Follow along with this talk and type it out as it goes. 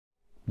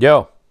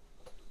Yo.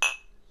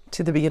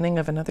 To the beginning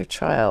of another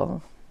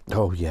trial.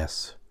 Oh,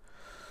 yes.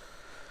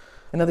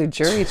 Another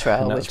jury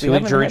trial, which we a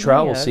haven't jury had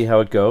trial. many We'll of. see how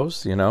it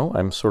goes. You know,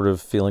 I'm sort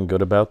of feeling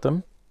good about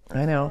them.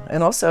 I know.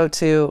 And also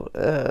to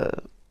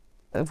a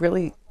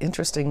really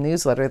interesting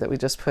newsletter that we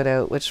just put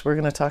out, which we're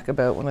going to talk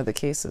about one of the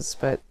cases.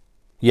 But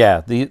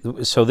yeah,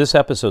 so this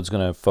episode's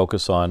going to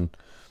focus on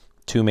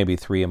 2, maybe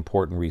 3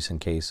 important recent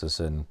cases,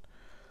 and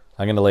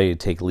I'm going to let you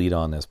take lead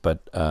on this.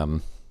 But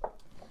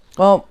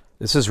well,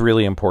 this is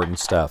really important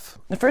stuff.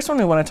 the first one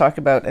we want to talk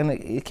about, and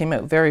it came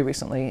out very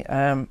recently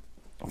from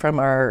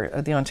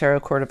the Ontario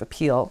Court of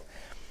Appeal.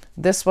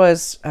 This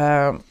was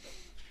a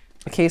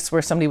case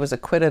where somebody was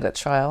acquitted at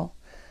trial,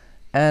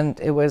 and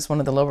it was one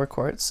of the lower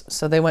courts.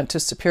 So they went to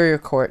Superior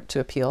Court to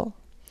appeal,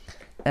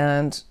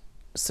 and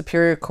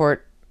Superior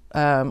Court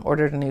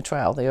ordered a new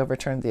trial. They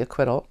overturned the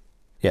acquittal.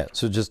 Yeah,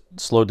 so just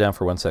slow down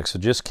for 1 sec. So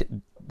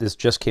this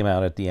just came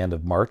out at the end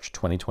of March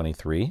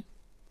 2023,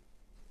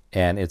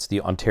 and it's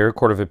the Ontario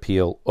Court of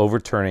Appeal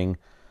overturning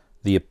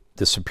the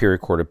Superior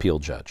Court appeal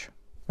judge.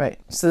 Right.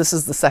 So this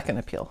is the second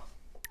appeal.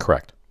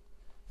 Correct.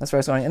 That's where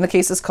I was going. And the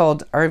case is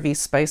called R.V.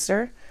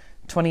 Spicer,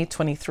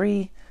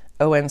 2023,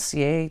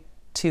 ONCA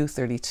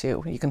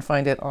 232. You can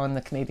find it on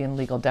the Canadian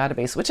Legal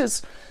Database, which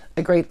is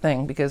a great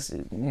thing because,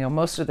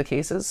 most of the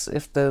cases,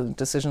 if the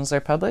decisions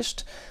are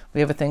published, we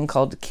have a thing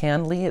called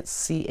CanLII.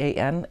 It's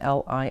CANLII.org,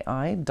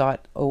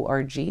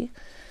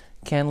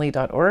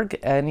 canlii.org,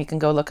 and you can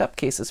go look up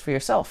cases for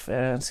yourself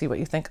and see what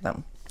you think of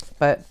them.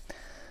 But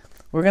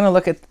we're going to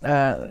look at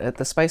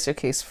the Spicer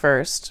case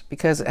first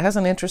because it has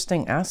an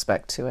interesting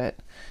aspect to it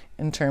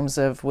in terms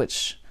of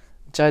which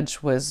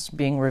judge was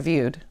being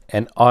reviewed.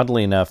 And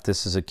oddly enough,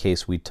 this is a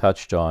case we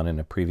touched on in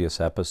a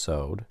previous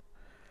episode,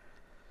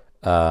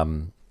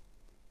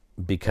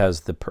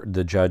 because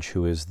the judge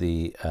who is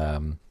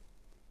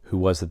who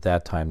was at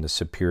that time the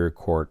Superior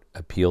Court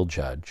appeal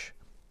judge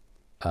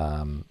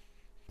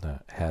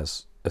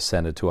has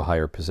ascended to a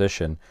higher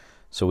position.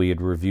 So we had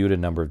reviewed a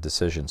number of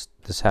decisions.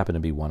 This happened to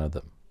be one of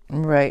them.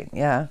 Right.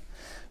 Yeah.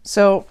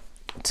 So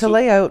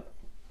lay out.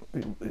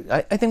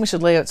 I think we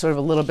should lay out sort of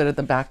a little bit of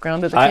the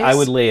background of the case. I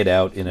would lay it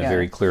out in a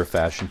very clear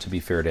fashion to be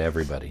fair to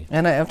everybody.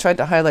 And I've tried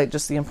to highlight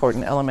just the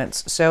important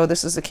elements. So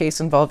this is a case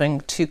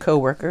involving 2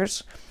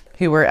 co-workers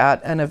who were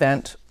at an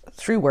event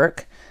through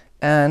work,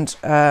 and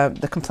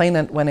the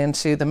complainant went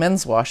into the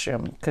men's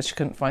washroom because she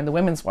couldn't find the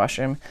women's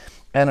washroom.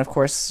 And of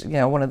course,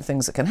 one of the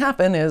things that can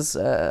happen is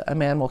a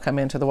man will come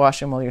into the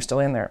washroom while you're still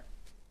in there.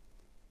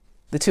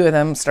 The 2 of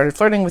them started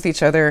flirting with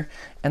each other,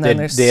 and then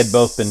they had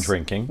both been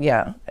drinking.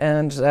 Yeah,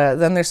 and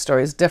then their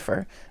stories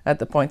differ at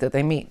the point that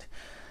they meet.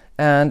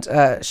 And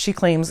she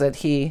claims that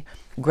he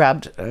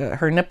grabbed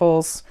her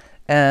nipples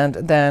and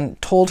then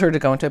told her to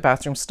go into a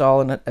bathroom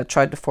stall and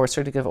tried to force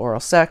her to give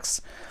oral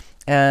sex.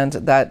 And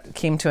that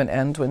came to an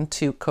end when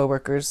 2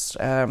 coworkers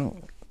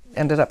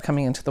ended up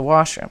coming into the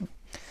washroom.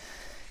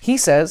 He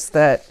says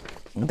that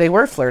they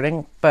were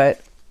flirting,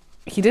 but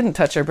he didn't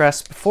touch her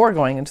breasts before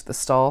going into the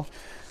stall.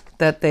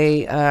 That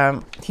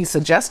he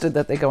suggested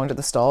that they go into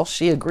the stall.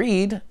 She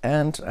agreed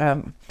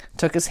and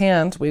took his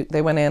hand.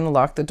 They went in and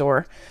locked the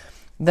door.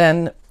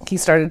 Then he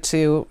started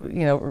to,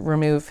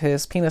 remove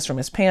his penis from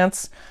his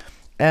pants,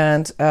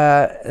 and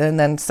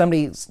then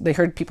they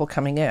heard people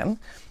coming in.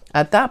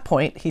 At that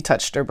point, he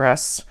touched her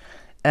breasts,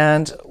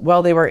 and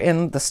while they were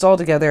in the stall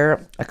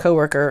together, a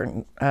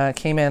coworker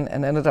came in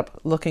and ended up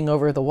looking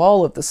over the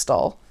wall of the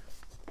stall,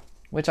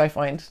 which I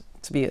find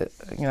to be an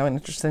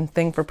interesting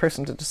thing for a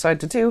person to decide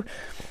to do.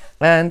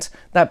 And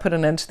that put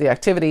an end to the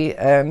activity,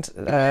 and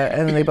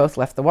then they both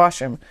left the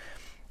washroom.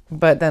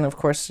 But then, of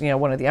course,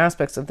 one of the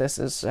aspects of this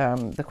is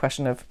the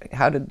question of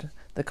how did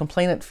the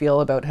complainant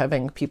feel about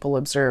having people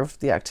observe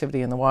the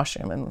activity in the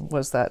washroom, and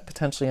was that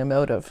potentially a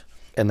motive?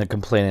 And the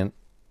complainant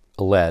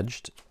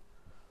alleged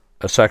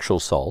a sexual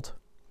assault,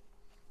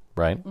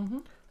 right? Mm-hmm.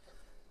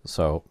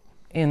 So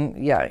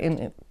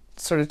in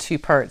sort of 2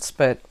 parts,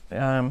 but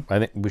I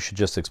think we should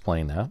just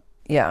explain that.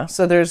 Yeah.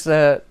 So there's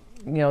the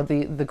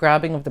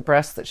grabbing of the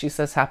breast that she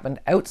says happened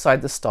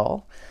outside the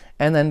stall,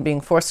 and then being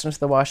forced into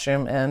the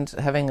washroom and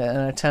having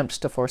an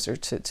attempt to force her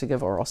to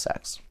give oral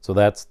sex. So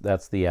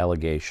that's the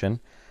allegation.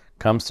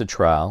 Comes to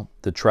trial.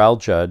 The trial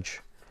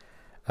judge,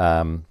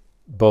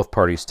 both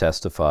parties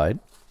testified,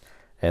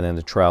 and then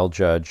the trial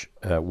judge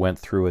went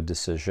through a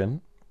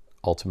decision,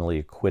 ultimately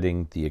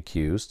acquitting the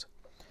accused,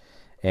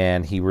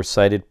 and he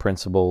recited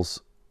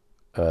principles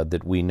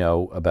that we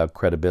know about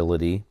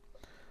credibility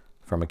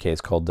from a case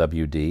called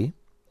WD.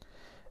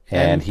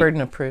 And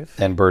burden of proof.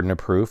 And burden of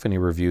proof, and he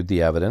reviewed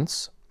the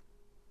evidence.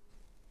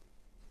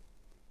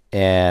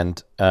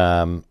 And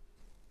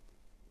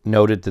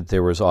noted that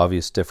there was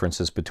obvious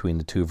differences between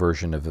the 2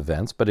 versions of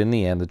events, but in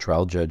the end, the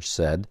trial judge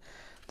said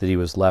that he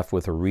was left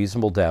with a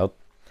reasonable doubt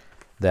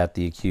that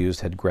the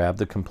accused had grabbed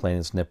the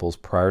complainant's nipples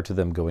prior to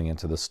them going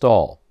into the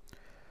stall.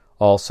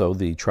 Also,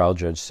 the trial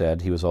judge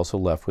said he was also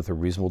left with a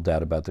reasonable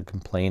doubt about the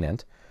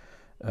complainant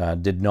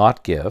did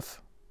not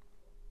give.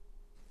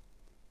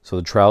 So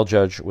the trial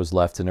judge was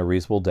left in a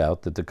reasonable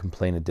doubt that the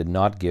complainant did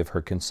not give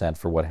her consent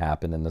for what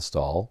happened in the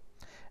stall,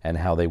 and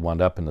how they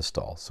wound up in the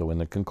stall. So in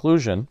the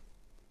conclusion,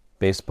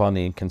 based upon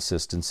the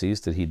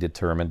inconsistencies that he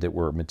determined that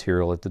were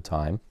material at the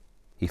time,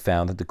 he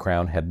found that the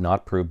Crown had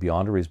not proved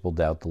beyond a reasonable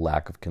doubt the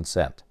lack of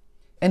consent.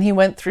 And he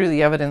went through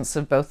the evidence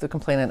of both the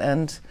complainant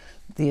and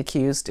the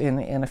accused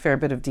in a fair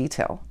bit of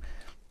detail.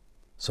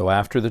 So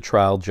after the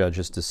trial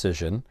judge's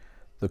decision,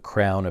 the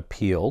Crown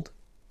appealed.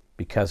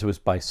 Because it was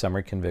by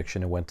summary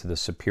conviction, it went to the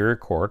Superior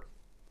Court,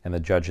 and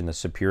the judge in the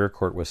Superior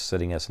Court was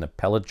sitting as an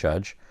appellate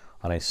judge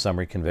on a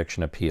summary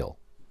conviction appeal.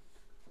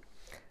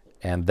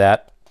 And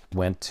that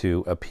went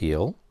to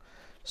appeal.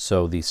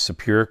 So the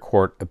Superior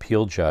Court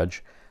appeal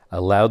judge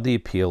allowed the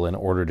appeal and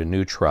ordered a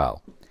new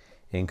trial.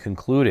 In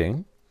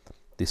concluding,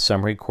 the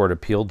summary court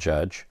appeal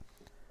judge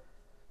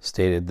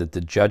stated that the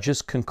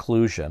judge's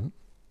conclusion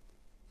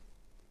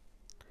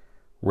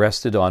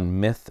rested on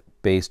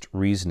myth-based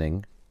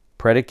reasoning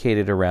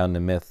predicated around the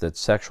myth that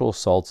sexual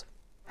assaults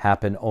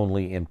happen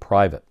only in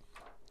private,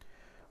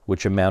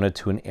 which amounted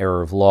to an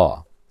error of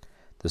law.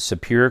 The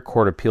Superior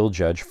Court appeal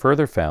judge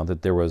further found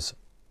that there was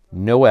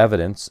no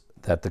evidence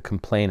that the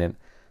complainant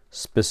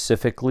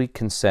specifically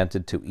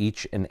consented to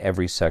each and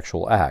every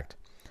sexual act,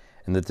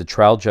 and that the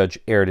trial judge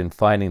erred in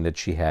finding that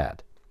she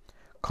had.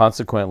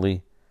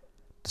 Consequently,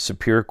 the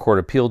Superior Court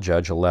appeal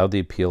judge allowed the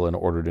appeal and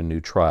ordered a new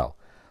trial.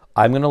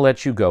 I'm going to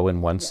let you go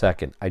in 1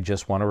 second. I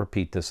just want to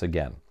repeat this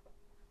again.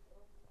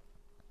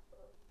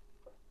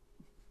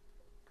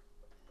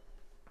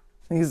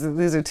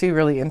 These are two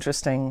really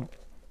interesting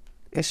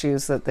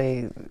issues that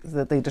they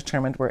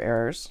determined were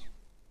errors.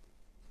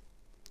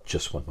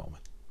 Just 1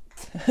 moment.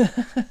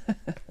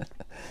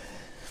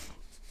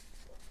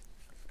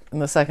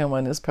 And the second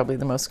one is probably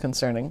the most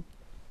concerning.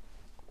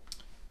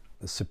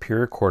 The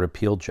Superior Court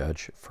appeal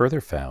judge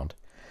further found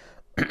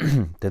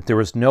that there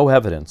was no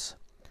evidence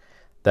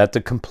that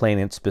the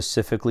complainant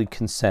specifically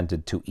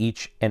consented to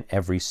each and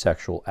every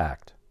sexual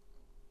act,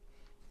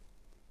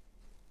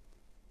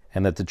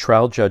 and that the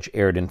trial judge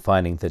erred in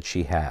finding that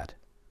she had.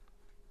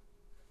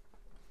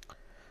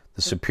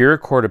 The Superior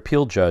Court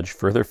appeal judge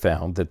further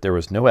found that there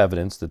was no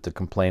evidence that the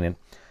complainant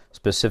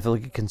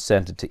specifically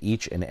consented to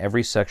each and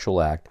every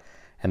sexual act,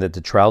 and that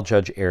the trial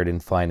judge erred in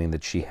finding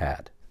that she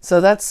had. So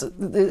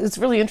it's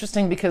really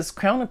interesting because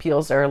Crown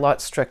appeals are a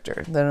lot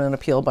stricter than an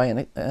appeal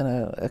by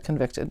a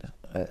convicted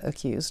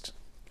accused,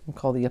 we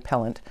call the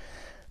appellant.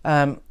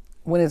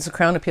 When it's a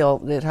Crown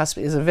appeal, it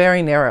is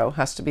very narrow,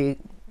 has to be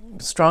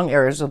strong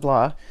errors of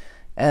law,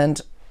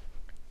 and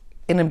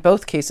in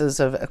both cases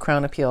of a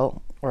Crown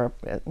appeal, or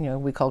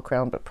we call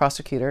Crown but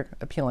prosecutor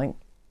appealing,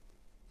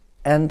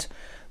 and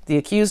the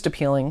accused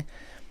appealing,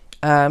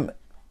 it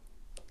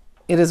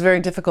is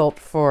very difficult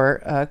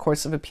for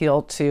courts of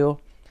appeal to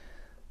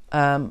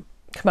come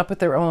up with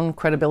their own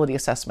credibility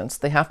assessments.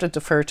 They have to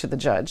defer to the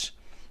judge,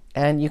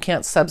 and you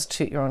can't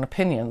substitute your own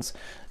opinions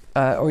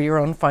or your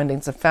own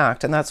findings of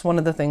fact. And that's one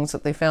of the things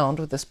that they found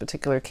with this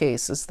particular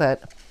case, is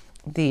that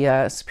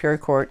the Superior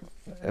Court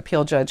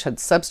appeal judge had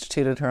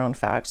substituted her own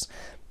facts.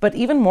 But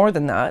even more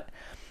than that,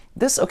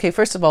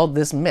 first of all,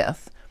 this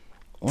myth,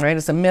 right,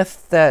 is a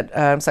myth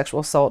that sexual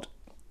assault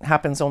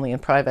happens only in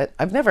private.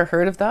 I've never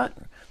heard of that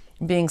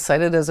being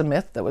cited as a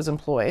myth that was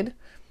employed.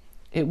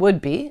 It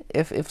would be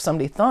if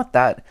somebody thought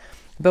that.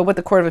 But what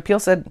the Court of Appeal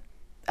said,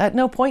 at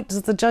no point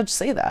does the judge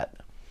say that.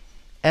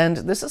 And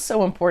this is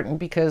so important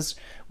because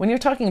when you're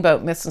talking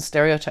about myths and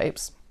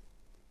stereotypes,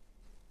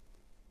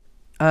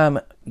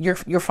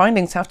 your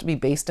findings have to be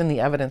based in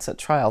the evidence at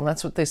trial. And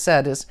that's what they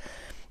said, is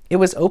it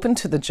was open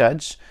to the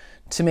judge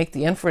to make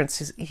the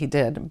inference he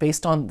did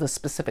based on the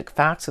specific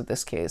facts of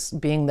this case,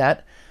 being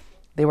that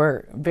they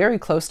were very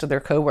close to their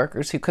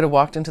co-workers who could have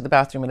walked into the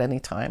bathroom at any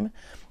time,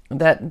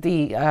 that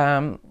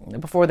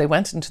before they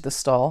went into the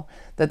stall,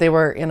 that they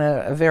were in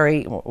a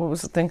very,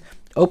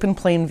 open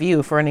plain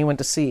view for anyone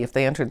to see if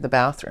they entered the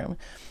bathroom.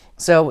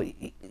 So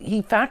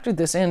he factored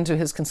this into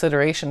his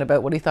consideration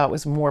about what he thought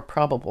was more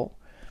probable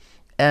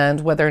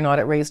and whether or not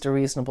it raised a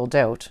reasonable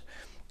doubt.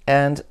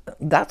 And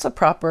that's a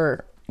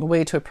proper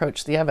way to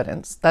approach the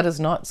evidence. That is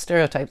not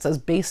stereotypes, that's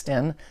based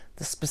in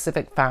the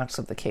specific facts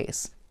of the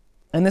case.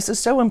 And this is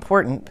so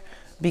important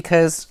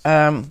because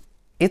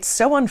it's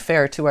so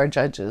unfair to our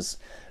judges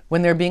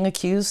when they're being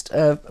accused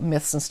of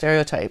myths and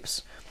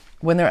stereotypes,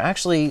 when they're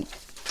actually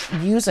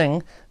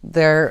using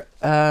their,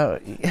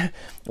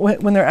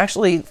 when they're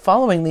actually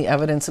following the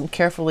evidence and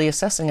carefully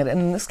assessing it.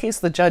 And in this case,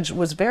 the judge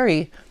was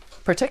very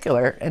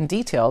particular and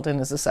detailed in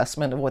his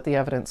assessment of what the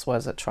evidence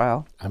was at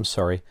trial. I'm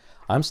sorry,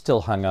 I'm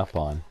still hung up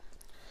on.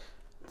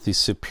 The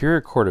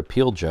Superior Court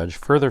appeal judge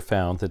further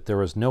found that there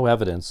was no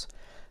evidence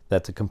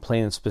that the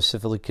complainant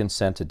specifically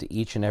consented to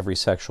each and every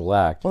sexual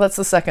act. Well, that's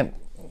the second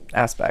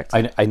aspect.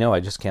 I know, I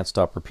just can't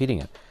stop repeating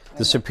it.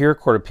 The Superior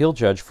Court appeal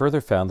judge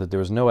further found that there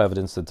was no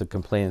evidence that the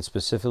complainant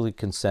specifically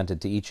consented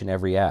to each and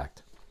every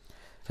act,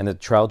 and that the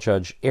trial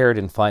judge erred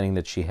in finding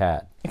that she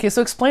had. Okay,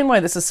 so explain why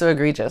this is so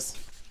egregious.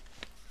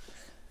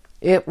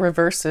 It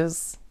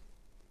reverses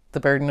the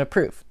burden of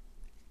proof.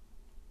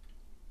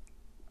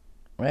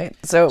 Right?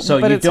 So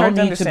but you it's hard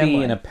don't need to be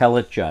why. an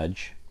appellate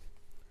judge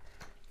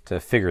to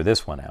figure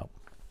this one out.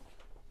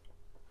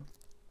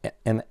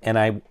 and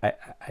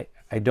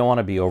I don't want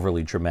to be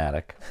overly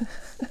dramatic.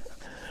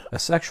 A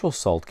sexual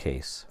assault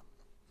case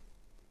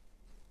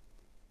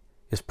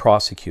is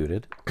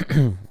prosecuted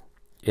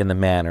in the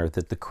manner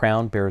that the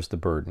Crown bears the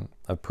burden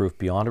of proof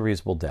beyond a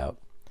reasonable doubt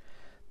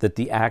that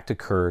the act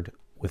occurred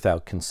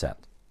without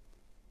consent.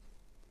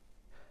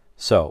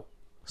 So,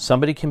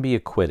 somebody can be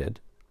acquitted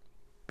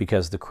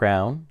because the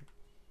Crown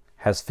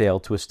has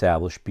failed to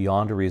establish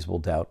beyond a reasonable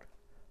doubt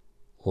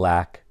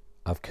lack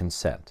of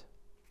consent.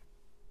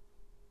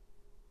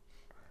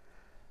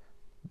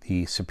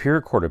 The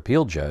Superior Court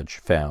Appeal judge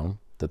found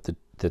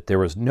that there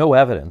was no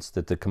evidence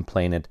that the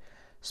complainant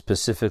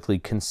specifically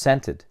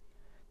consented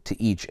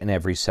to each and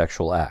every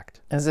sexual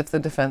act. As if the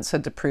defense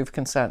had to prove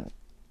consent.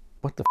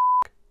 What the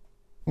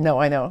No,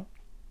 I know.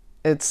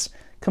 It's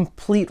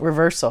complete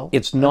reversal.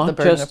 It's of not the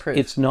burden just of proof.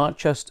 it's not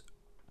just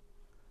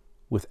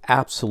with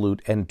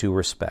absolute and due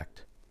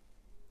respect.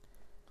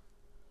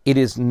 It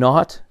is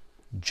not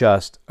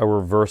just a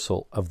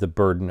reversal of the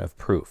burden of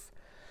proof.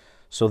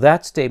 So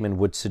that statement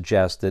would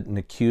suggest that an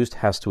accused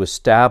has to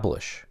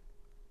establish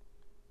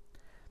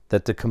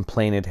that the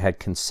complainant had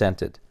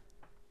consented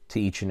to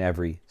each and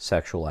every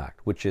sexual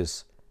act, which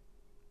is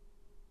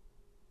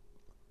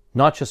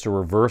not just a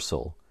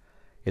reversal,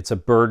 it's a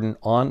burden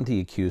on the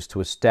accused to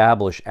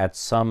establish at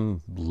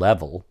some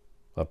level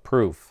of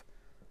proof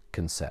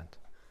consent.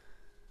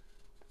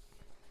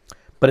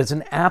 But it's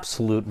an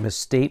absolute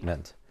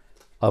misstatement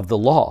of the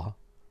law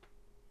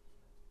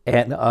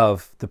and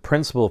of the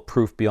principle of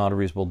proof beyond a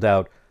reasonable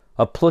doubt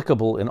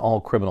applicable in all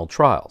criminal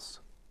trials.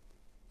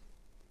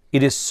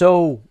 It is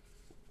so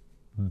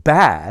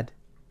bad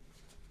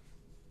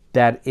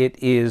that it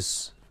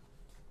is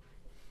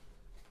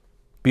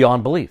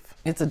beyond belief.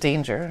 It's a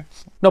danger.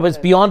 No, but it's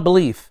beyond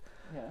belief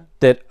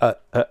that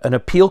an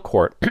appeal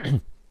court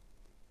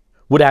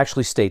would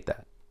actually state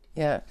that.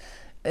 Yeah.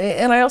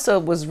 And I also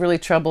was really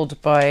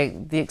troubled by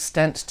the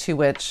extent to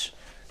which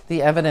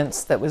the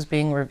evidence that was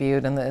being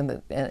reviewed,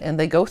 and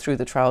they go through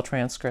the trial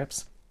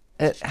transcripts,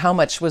 how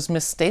much was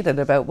misstated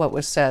about what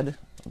was said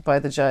by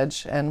the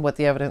judge and what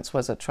the evidence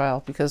was at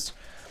trial, because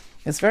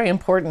it's very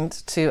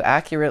important to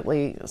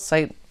accurately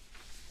cite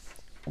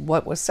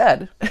what was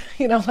said.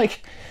 You know,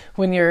 like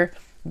when you're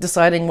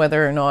deciding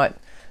whether or not,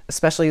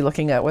 especially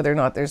looking at whether or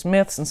not there's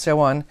myths and so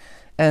on,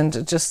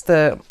 and just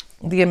the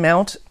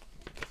amount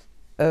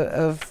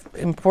of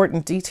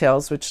important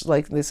details, which,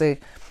 like they say,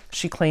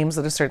 she claims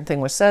that a certain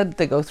thing was said,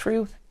 they go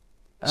through.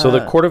 So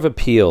the Court of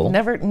Appeal...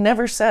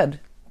 Never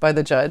said by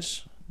the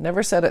judge,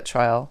 never said at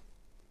trial.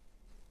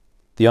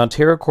 The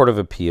Ontario Court of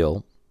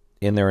Appeal,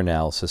 in their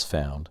analysis,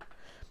 found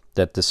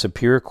that the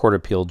Superior Court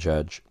Appeal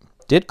judge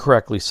did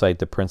correctly cite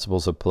the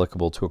principles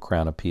applicable to a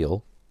Crown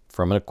appeal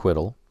from an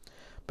acquittal,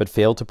 but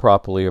failed to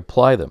properly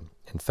apply them.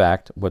 In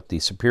fact, what the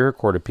Superior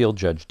Court Appeal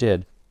judge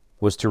did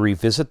was to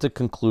revisit the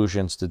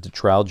conclusions that the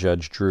trial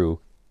judge drew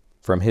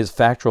from his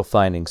factual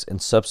findings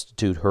and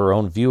substitute her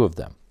own view of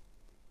them.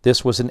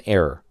 This was an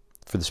error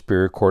for the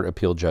Superior Court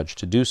Appeal judge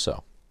to do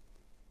so.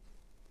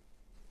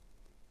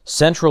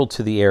 Central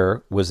to the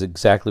error was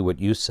exactly what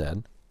you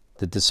said,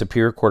 that the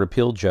Superior Court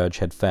Appeal judge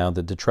had found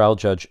that the trial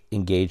judge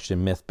engaged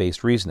in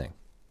myth-based reasoning.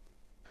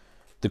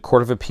 The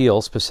Court of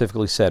Appeal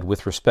specifically said,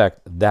 with respect,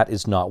 that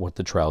is not what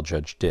the trial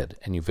judge did,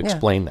 and you've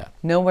explained that.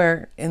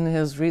 Nowhere in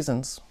his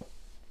reasons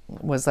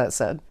was that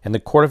said. And the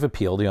Court of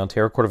Appeal, the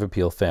Ontario Court of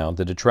Appeal, found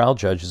that a trial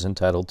judge is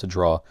entitled to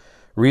draw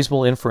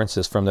reasonable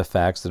inferences from the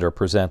facts that are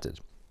presented.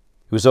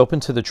 It was open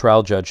to the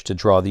trial judge to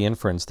draw the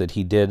inference that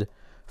he did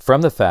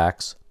from the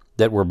facts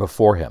that were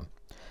before him.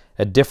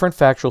 A different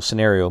factual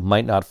scenario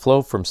might not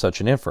flow from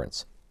such an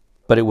inference,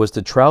 but it was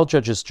the trial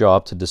judge's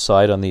job to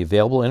decide on the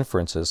available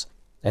inferences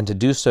and to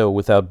do so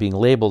without being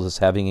labeled as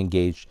having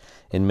engaged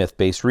in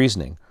myth-based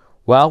reasoning.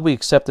 While we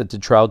accept that the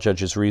trial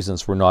judge's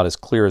reasons were not as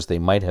clear as they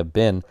might have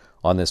been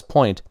on this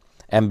point,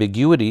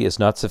 ambiguity is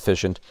not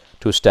sufficient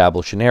to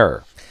establish an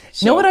error.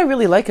 You know what I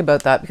really like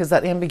about that? Because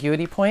that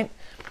ambiguity point,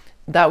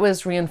 that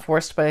was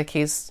reinforced by a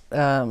case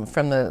from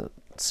the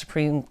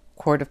Supreme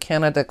Court of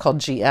Canada called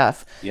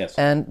GF. Yes.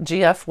 And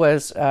GF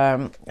was,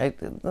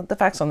 the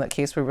facts on that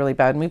case were really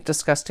bad, and we've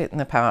discussed it in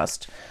the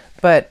past.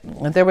 But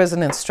there was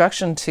an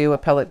instruction to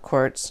appellate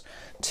courts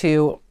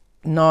to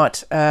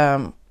not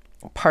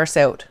parse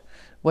out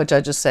what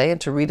judges say and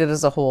to read it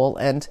as a whole.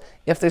 And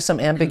if there's some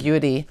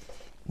ambiguity,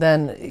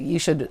 then you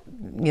should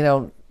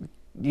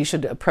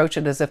approach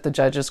it as if the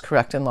judge is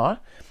correct in law.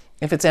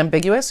 If it's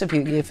ambiguous,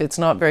 if it's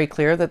not very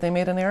clear that they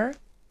made an error,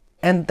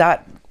 and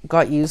that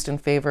got used in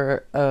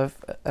favor of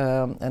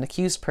an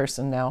accused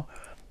person now.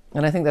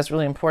 And I think that's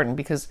really important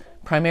because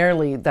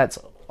primarily that's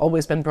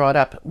always been brought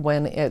up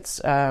when it's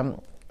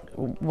an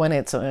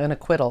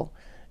acquittal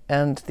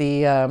and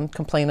the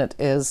complainant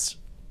is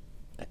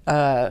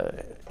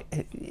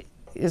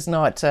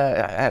not,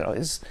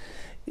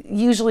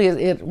 usually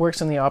it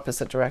works in the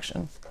opposite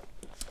direction,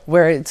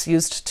 where it's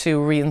used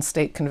to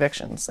reinstate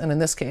convictions. And in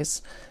this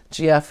case,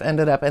 GF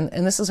ended up, and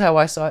this is how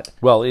I saw it.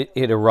 Well,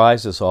 it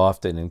arises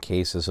often in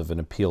cases of an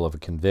appeal of a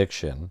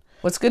conviction.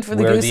 What's good for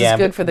the goose is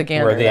good for the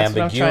gander. Where the That's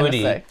what I'm trying to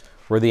ambiguity, say.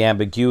 where the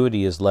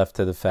ambiguity is left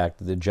to the fact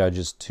that the judge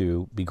is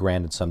to be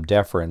granted some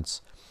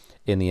deference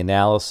in the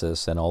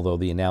analysis, and although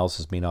the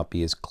analysis may not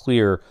be as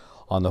clear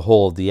on the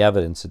whole of the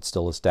evidence, it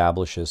still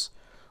establishes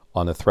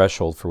on the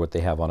threshold for what they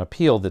have on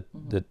appeal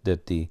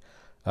that the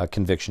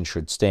conviction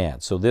should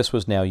stand. So this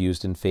was now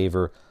used in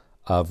favor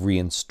of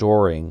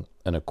reinstoring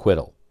an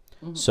acquittal.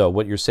 So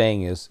what you're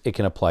saying is it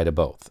can apply to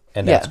both,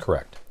 and that's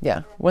correct.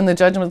 Yeah. When the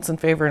judgment's in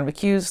favor of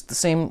accused, the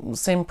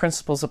same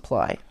principles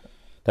apply.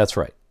 That's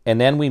right. And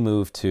then we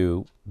move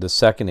to the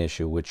second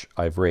issue, which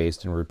I've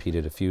raised and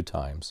repeated a few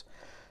times,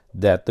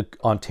 that the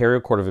Ontario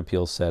Court of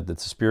Appeal said that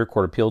the Superior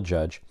Court appeal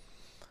judge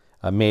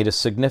made a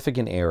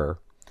significant error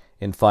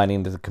in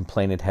finding that the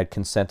complainant had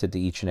consented to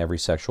each and every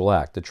sexual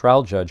act. The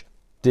trial judge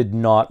did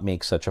not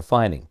make such a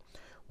finding.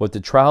 What the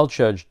trial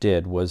judge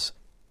did was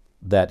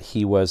that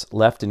he was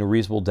left in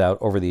reasonable doubt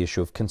over the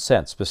issue of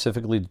consent.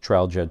 Specifically, the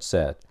trial judge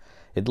said,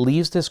 "It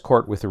leaves this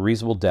court with a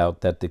reasonable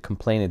doubt that the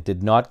complainant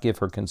did not give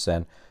her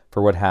consent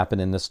for what happened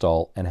in the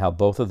stall and how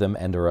both of them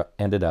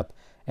ended up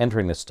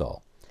entering the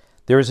stall.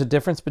 There is a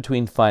difference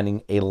between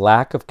finding a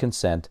lack of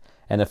consent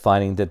and a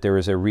finding that there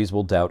is a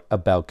reasonable doubt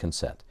about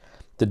consent.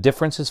 The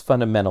difference is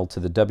fundamental to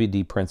the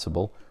WD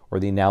principle, or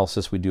the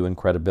analysis we do in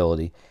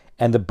credibility,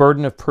 and the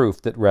burden of proof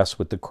that rests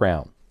with the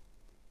Crown."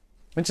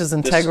 Which is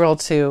integral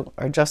to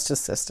our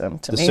justice system.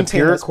 To the maintain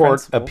Superior those Court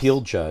principles.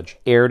 appeal judge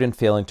erred in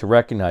failing to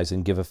recognize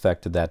and give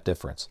effect to that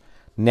difference.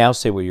 Now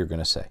say what you're going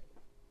to say,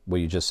 what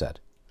you just said.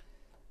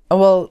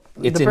 Well,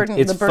 It's the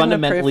burden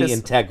fundamentally of proof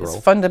integral.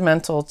 is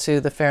fundamental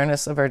to the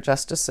fairness of our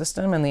justice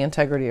system and the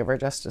integrity of our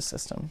justice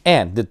system.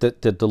 And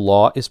that the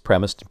law is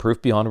premised,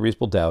 proof beyond a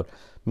reasonable doubt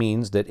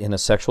means that in a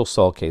sexual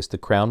assault case, the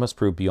Crown must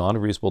prove beyond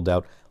a reasonable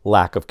doubt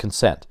lack of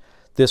consent.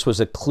 This was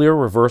a clear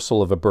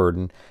reversal of a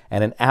burden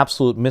and an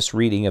absolute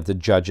misreading of the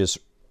judge's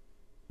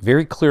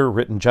very clear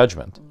written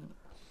judgment,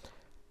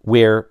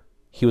 where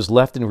he was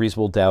left in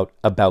reasonable doubt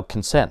about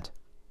consent.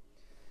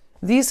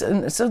 These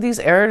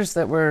errors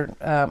that were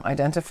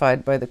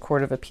identified by the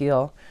Court of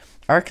Appeal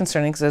are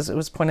concerning because, as it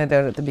was pointed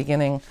out at the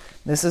beginning,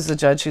 this is the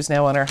judge who's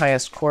now on our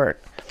highest court,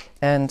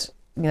 and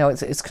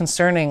it's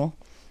concerning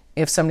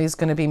if somebody's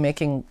going to be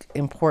making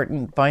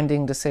important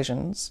binding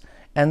decisions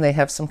and they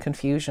have some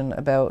confusion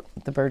about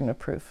the burden of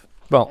proof.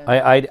 Well,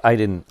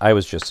 I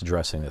was just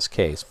addressing this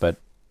case, but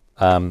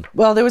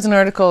well, there was an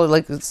article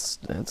like it's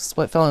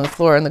what fell on the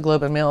floor in the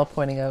Globe and Mail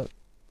pointing out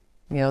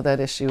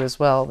that issue as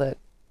well, that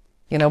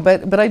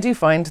but I do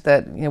find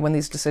that when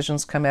these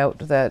decisions come out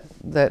that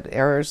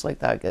errors like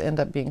that end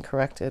up being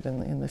corrected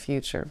in the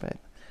future,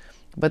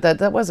 but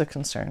that was a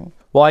concern.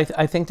 Well,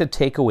 I think the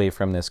takeaway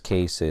from this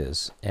case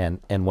is,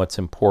 and what's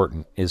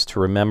important, is to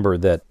remember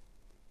that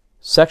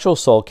sexual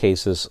assault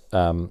cases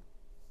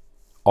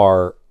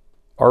are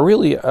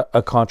really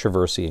a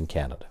controversy in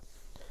Canada.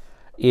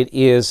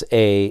 It's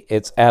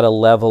at a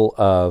level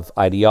of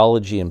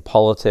ideology and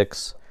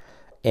politics,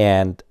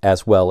 and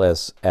as well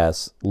as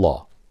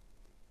law.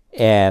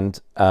 And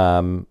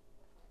when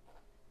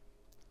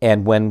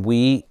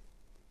we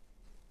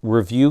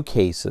review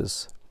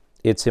cases,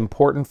 it's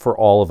important for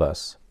all of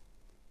us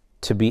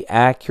to be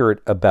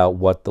accurate about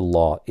what the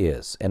law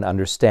is and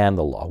understand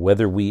the law.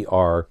 Whether we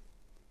are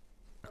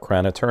a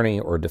Crown attorney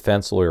or a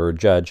defense lawyer or a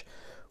judge,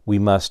 we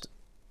must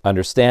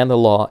understand the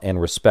law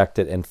and respect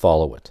it and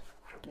follow it,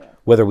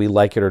 whether we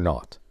like it or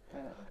not.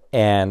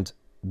 And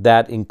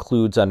that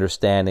includes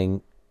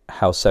understanding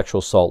how sexual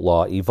assault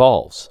law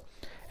evolves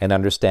and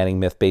understanding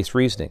myth-based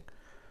reasoning.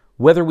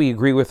 Whether we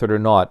agree with it or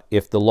not,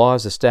 if the law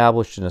is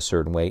established in a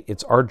certain way,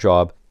 it's our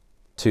job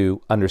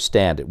to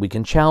understand it. We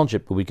can challenge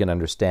it, but we can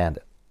understand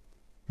it.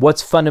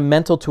 What's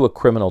fundamental to a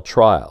criminal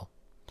trial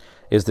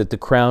is that the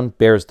Crown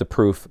bears the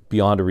proof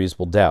beyond a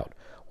reasonable doubt.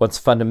 What's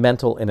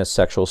fundamental in a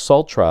sexual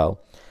assault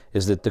trial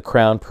is that the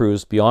Crown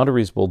proves beyond a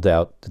reasonable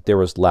doubt that there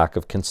was lack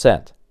of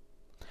consent.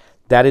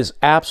 That is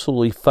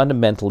absolutely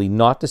fundamentally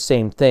not the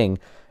same thing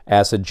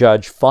as a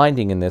judge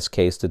finding in this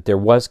case that there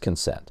was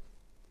consent.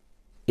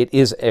 It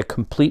is a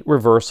complete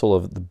reversal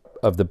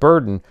of the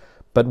burden,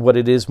 but what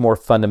it is more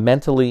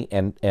fundamentally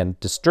and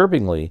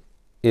disturbingly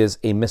is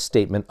a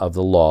misstatement of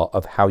the law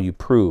of how you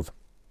prove,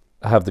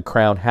 how the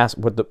Crown has,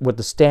 what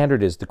the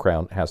standard is the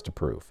Crown has to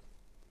prove.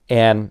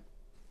 And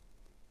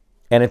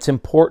it's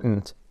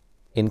important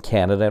in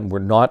Canada, and we're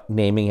not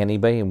naming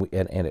anybody, and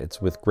it's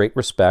with great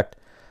respect,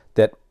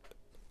 that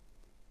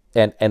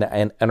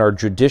and our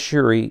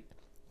judiciary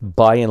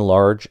by and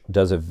large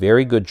does a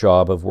very good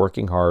job of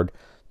working hard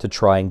to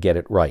try and get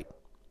it right.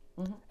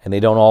 Mm-hmm. And they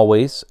don't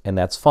always, and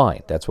that's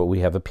fine. That's what we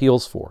have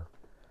appeals for.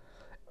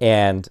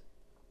 And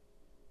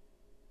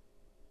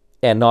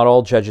not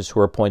all judges who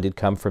are appointed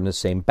come from the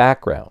same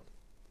background.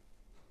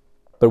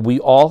 But we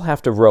all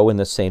have to row in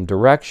the same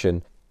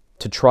direction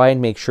to try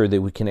and make sure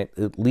that we can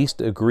at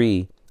least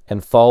agree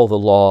and follow the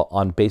law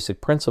on basic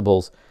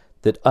principles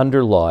that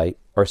underlie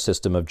our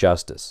system of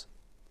justice.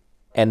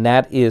 And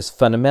that is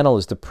fundamental,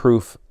 is the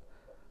proof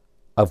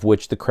of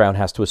which the Crown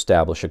has to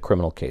establish a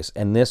criminal case.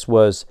 And this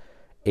was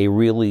a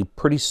really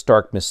pretty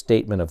stark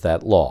misstatement of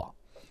that law.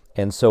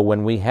 And so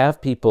when we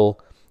have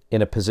people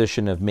in a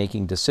position of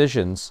making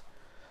decisions,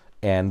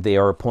 and they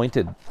are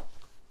appointed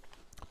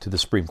to the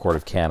Supreme Court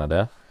of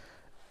Canada,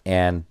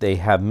 and they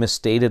have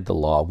misstated the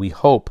law. We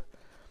hope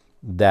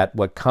that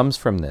what comes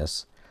from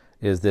this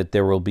is that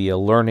there will be a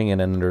learning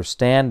and an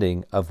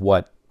understanding of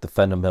what the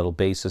fundamental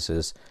basis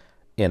is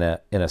in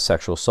a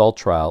sexual assault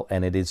trial,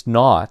 and it is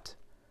not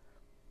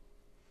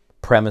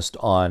premised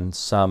on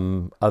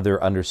some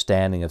other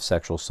understanding of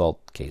sexual assault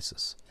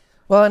cases.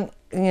 Well,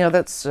 and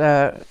that's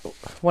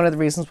one of the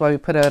reasons why we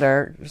put out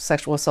our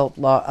sexual assault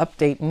law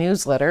update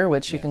newsletter,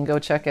 which you can go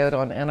check out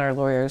on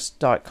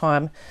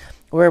nrlawyers.com,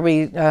 where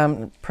we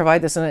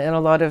provide this, and a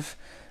lot of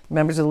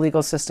members of the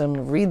legal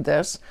system read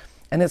this.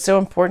 And it's so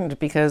important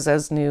because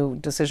as new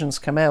decisions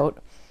come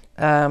out,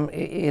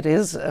 it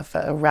is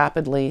a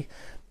rapidly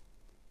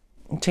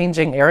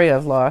changing area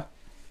of law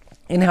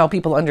in how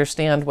people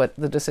understand what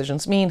the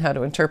decisions mean, how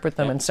to interpret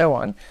them, and so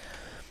on.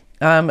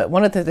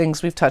 One of the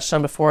things we've touched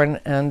on before,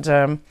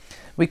 and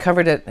we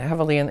covered it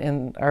heavily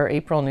in our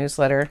April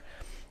newsletter,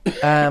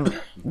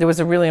 there was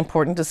a really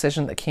important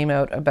decision that came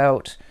out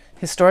about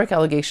historic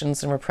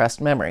allegations and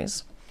repressed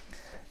memories.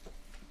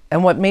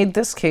 And what made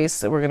this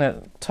case that we're going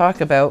to talk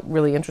about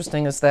really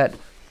interesting is that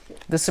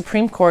the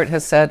Supreme Court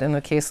has said in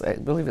the case, I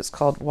believe it's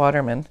called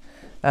Waterman,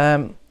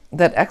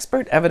 that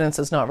expert evidence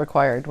is not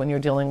required when you're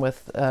dealing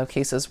with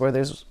cases where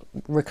there's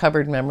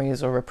recovered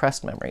memories or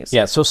repressed memories.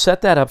 Yeah, so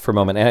set that up for a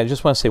moment. And I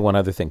just want to say one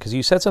other thing, because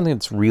you said something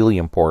that's really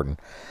important.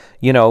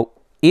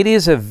 It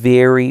is a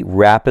very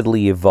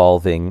rapidly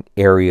evolving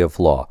area of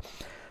law.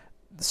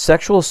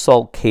 Sexual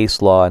assault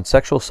case law and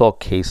sexual assault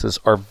cases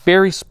are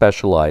very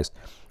specialized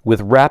with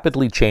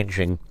rapidly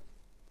changing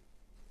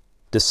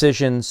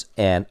decisions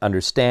and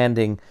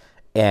understanding,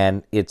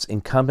 and it's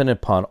incumbent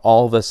upon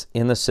all of us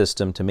in the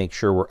system to make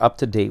sure we're up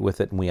to date with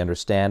it and we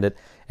understand it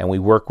and we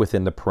work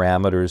within the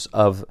parameters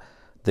of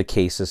the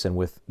cases and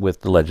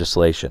with the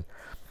legislation.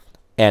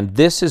 And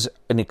this is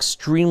an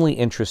extremely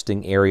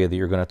interesting area that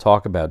you're going to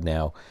talk about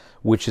now,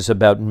 which is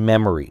about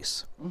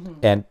memories. Mm-hmm.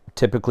 And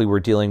typically we're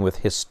dealing with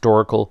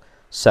historical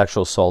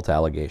sexual assault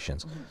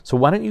allegations. Mm-hmm. So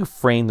why don't you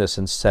frame this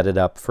and set it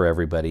up for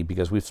everybody,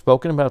 because we've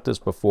spoken about this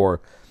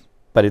before,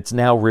 but it's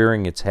now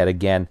rearing its head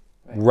again,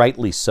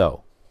 rightly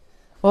so.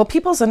 Well,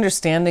 people's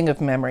understanding of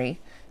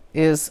memory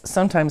is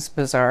sometimes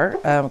bizarre,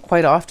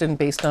 quite often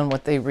based on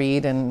what they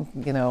read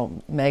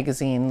in,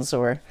 magazines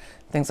or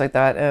things like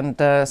that,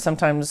 and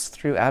sometimes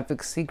through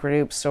advocacy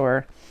groups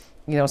or,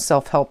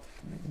 self-help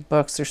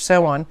books or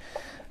so on.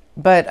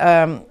 But,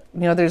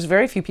 there's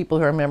very few people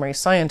who are memory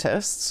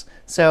scientists.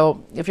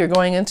 So if you're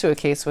going into a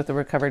case with a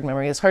recovered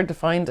memory, it's hard to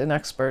find an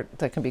expert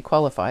that can be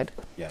qualified.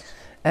 Yes.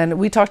 And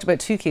we talked about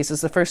two cases.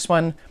 The first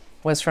one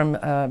was from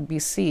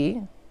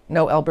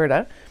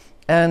Alberta.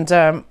 And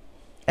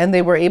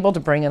they were able to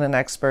bring in an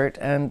expert.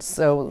 And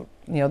so,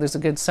 there's a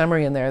good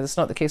summary in there. That's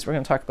not the case we're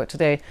going to talk about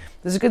today.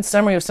 There's a good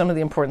summary of some of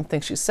the important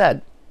things she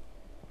said.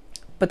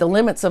 But the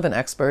limits of an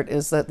expert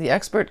is that the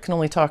expert can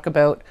only talk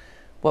about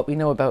what we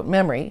know about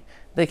memory.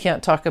 They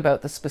can't talk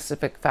about the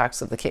specific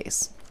facts of the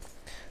case.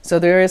 So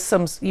there is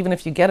some, even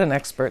if you get an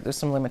expert, there's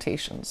some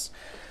limitations.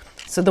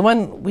 So the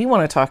one we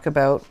want to talk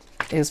about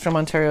is from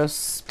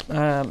Ontario's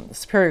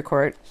Superior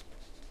Court.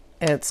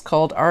 It's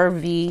called R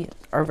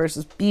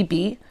versus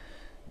BB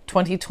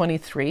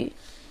 2023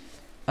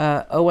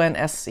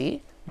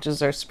 ONSC, which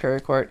is our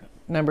Superior Court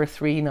number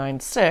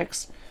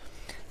 396.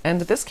 And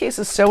this case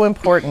is so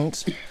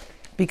important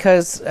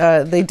because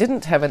they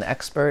didn't have an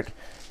expert,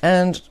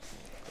 and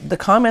the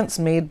comments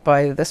made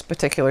by this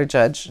particular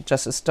judge,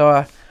 Justice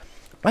Daw,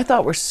 I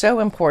thought were so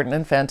important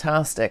and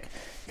fantastic,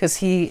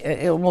 because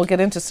we'll get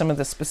into some of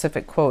the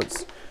specific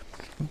quotes,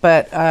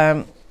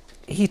 but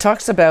he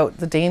talks about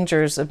the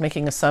dangers of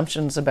making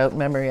assumptions about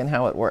memory and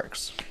how it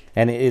works.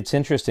 And it's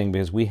interesting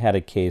because we had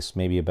a case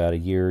maybe about a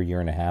year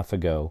and a half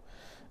ago,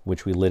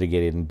 which we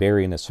litigated in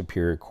Barrie in the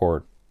Superior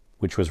Court,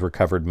 which was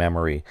recovered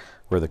memory,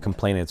 where the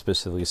complainant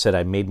specifically said,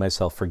 I made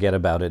myself forget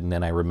about it and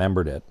then I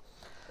remembered it.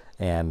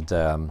 And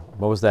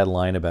what was that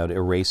line about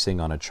erasing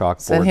on a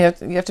chalkboard?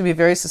 So you have to be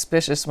very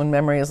suspicious when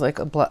memory is like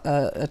a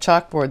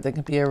chalkboard that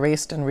can be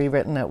erased and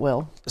rewritten at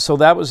will. So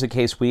that was the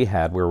case we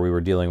had where we were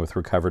dealing with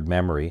recovered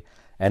memory,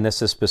 and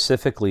this is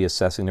specifically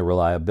assessing the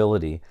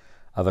reliability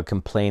of a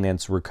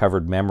complainant's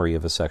recovered memory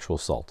of a sexual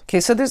assault. Okay,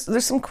 so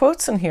there's some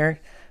quotes in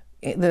here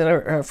that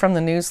are from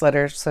the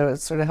newsletter, so it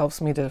sort of helps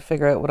me to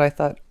figure out what I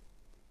thought,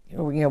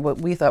 what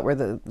we thought were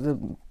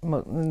the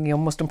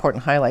most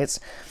important highlights.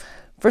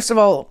 First of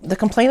all, the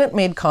complainant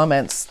made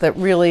comments that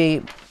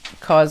really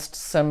caused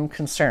some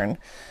concern.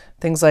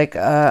 Things like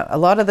a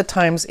lot of the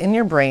times in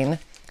your brain,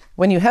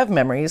 when you have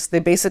memories, they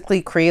basically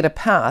create a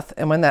path,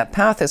 and when that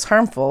path is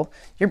harmful,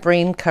 your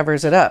brain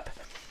covers it up.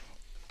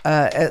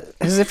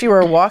 As if you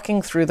were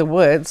walking through the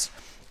woods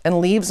and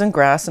leaves and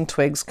grass and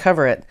twigs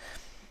cover it.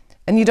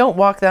 And you don't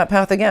walk that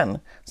path again.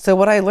 So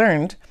what I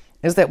learned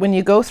is that when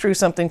you go through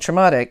something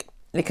traumatic,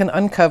 it can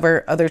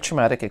uncover other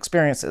traumatic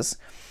experiences.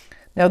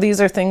 Now,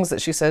 these are things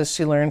that she says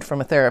she learned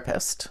from a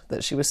therapist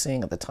that she was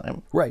seeing at the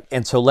time. Right.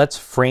 And so let's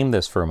frame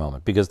this for a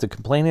moment, because the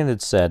complainant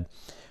had said,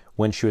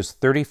 when she was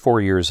 34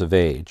 years of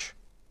age,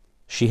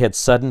 she had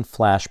sudden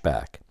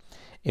flashback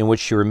in which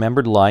she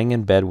remembered lying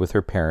in bed with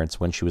her parents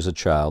when she was a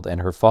child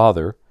and her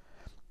father,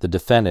 the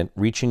defendant,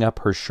 reaching up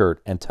her shirt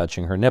and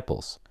touching her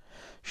nipples.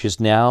 She is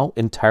now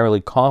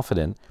entirely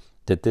confident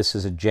that this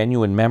is a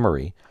genuine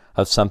memory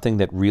of something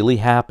that really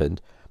happened,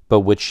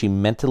 but which she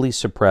mentally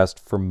suppressed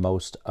for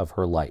most of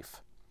her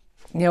life.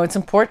 You know, it's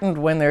important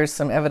when there's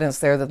some evidence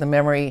there that the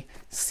memory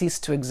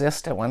ceased to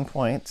exist at one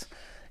point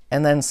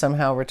and then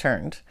somehow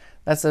returned.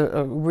 That's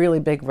a really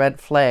big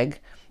red flag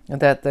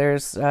that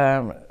there's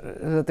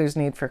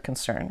need for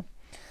concern.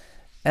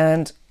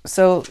 And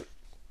so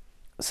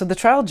the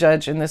trial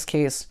judge in this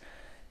case,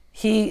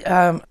 he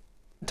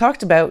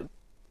talked about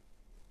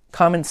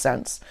common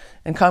sense.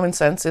 And common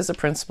sense is a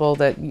principle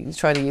that you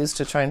try to use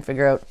to try and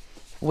figure out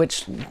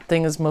which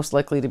thing is most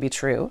likely to be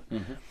true.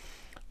 Mm-hmm.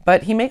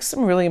 But he makes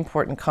some really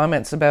important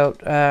comments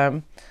about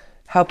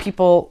how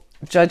people,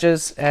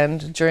 judges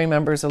and jury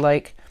members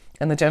alike,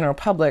 and the general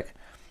public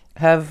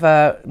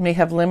may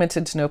have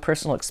limited to no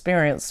personal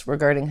experience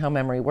regarding how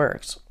memory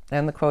works.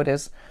 And the quote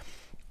is,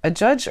 "A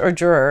judge or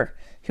juror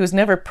who has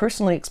never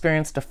personally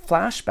experienced a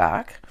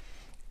flashback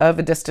of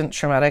a distant,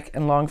 traumatic,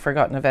 and long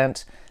forgotten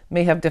event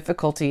may have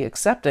difficulty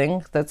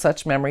accepting that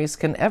such memories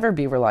can ever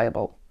be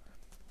reliable.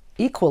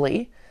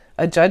 Equally,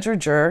 a judge or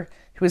juror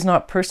who has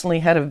not personally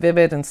had a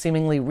vivid and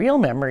seemingly real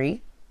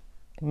memory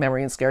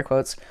in scare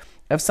quotes,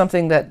 of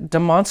something that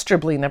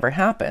demonstrably never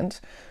happened,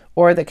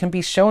 or that can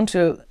be shown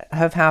to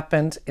have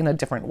happened in a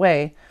different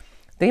way,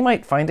 they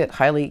might find it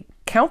highly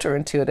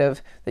counterintuitive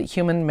that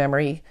human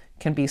memory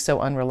can be so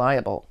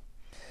unreliable."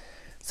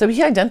 So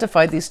he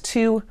identified these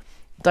two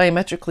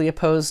diametrically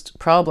opposed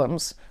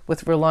problems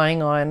with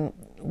relying on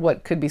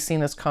what could be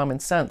seen as common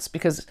sense,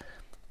 because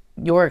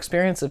your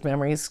experience of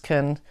memories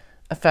can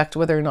affect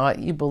whether or not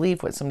you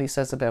believe what somebody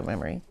says about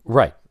memory.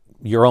 Right,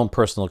 your own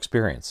personal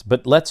experience.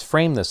 But let's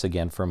frame this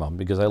again for a moment,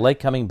 because I like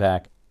coming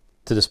back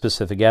to the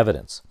specific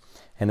evidence.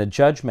 And the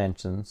judge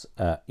mentions,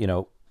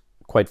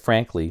 quite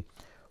frankly,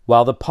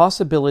 while the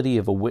possibility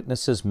of a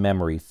witness's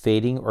memory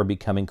fading or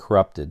becoming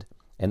corrupted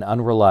and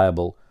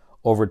unreliable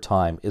over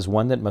time is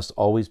one that must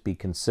always be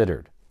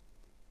considered,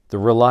 the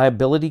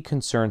reliability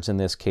concerns in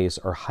this case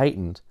are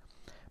heightened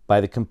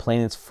by the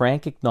complainant's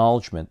frank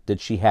acknowledgement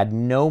that she had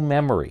no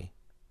memory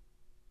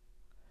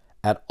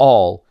at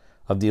all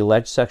of the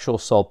alleged sexual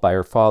assault by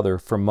her father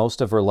for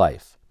most of her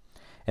life,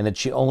 and that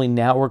she only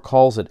now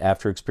recalls it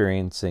after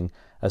experiencing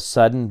a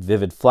sudden,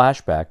 vivid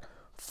flashback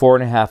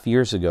 4.5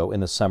 years ago in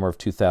the summer of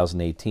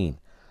 2018,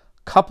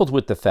 coupled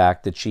with the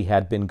fact that she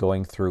had been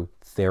going through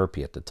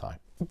therapy at the time.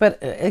 But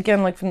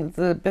again, like from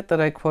the bit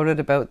that I quoted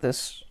about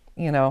this,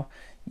 you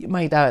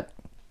might not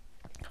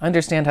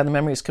understand how the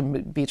memories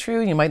can be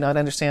true. You might not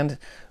understand,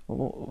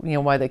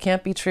 why they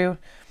can't be true.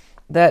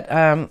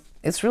 That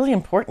it's really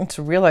important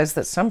to realize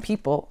that some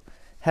people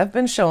have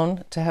been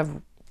shown to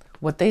have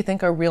what they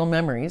think are real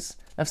memories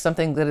of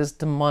something that is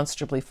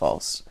demonstrably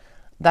false.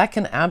 That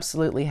can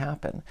absolutely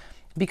happen,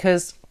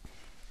 because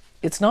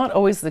it's not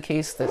always the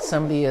case that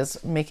somebody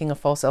is making a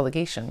false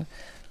allegation.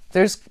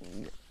 There's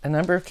a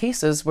number of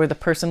cases where the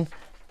person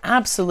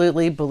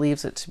absolutely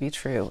believes it to be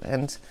true.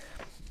 And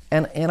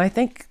I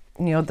think,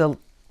 the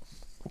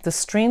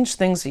strange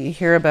things that you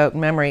hear about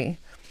memory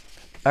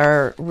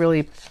are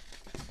really,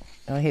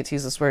 I hate to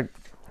use this word,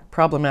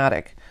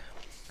 problematic.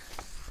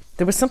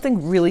 There was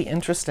something really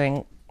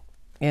interesting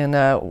in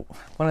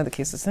one of the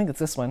cases. I think it's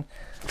this one.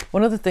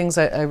 One of the things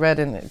I read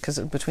because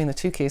between the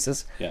two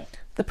cases,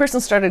 the person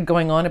started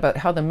going on about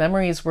how the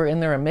memories were in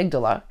their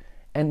amygdala,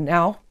 and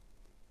now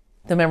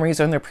the memories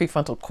are in their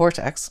prefrontal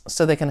cortex,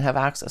 so they can have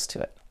access to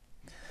it.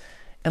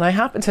 And I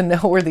happen to know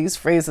where these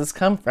phrases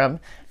come from,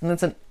 and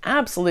it's an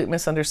absolute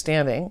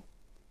misunderstanding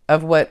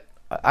of what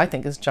I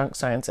think is junk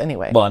science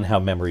anyway. Well, and how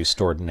memory is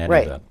stored in any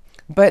of that.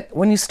 But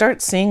when you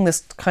start seeing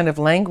this kind of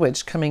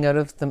language coming out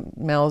of the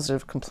mouths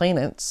of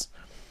complainants,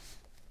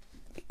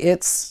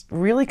 it's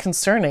really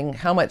concerning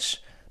how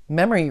much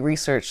memory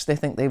research they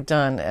think they've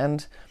done.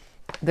 And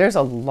there's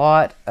a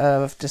lot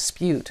of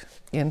dispute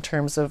in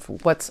terms of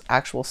what's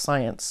actual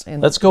science.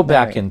 Let's go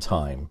back in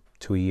time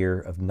to a year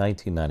of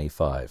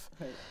 1995.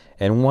 Right.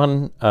 And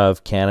one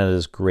of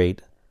Canada's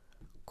great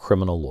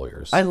criminal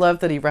lawyers. I love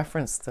that he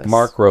referenced this.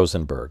 Mark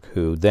Rosenberg,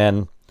 who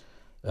then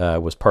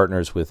was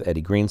partners with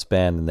Eddie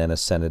Greenspan and then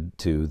ascended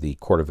to the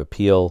Court of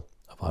Appeal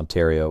of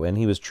Ontario. And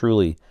he was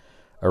truly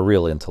a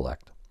real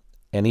intellect.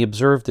 And he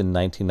observed in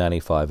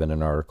 1995 in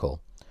an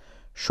article,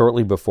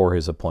 shortly before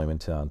his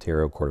appointment to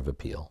Ontario Court of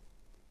Appeal,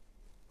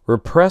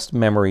 repressed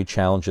memory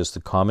challenges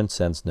the common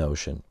sense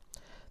notion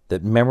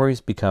that memories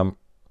become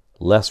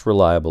less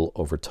reliable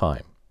over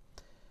time.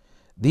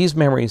 These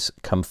memories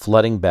come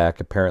flooding back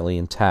apparently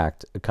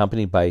intact,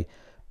 accompanied by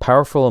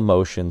powerful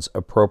emotions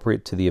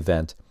appropriate to the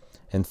event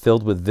and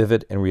filled with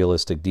vivid and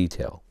realistic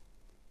detail.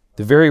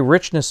 The very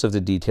richness of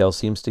the detail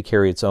seems to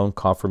carry its own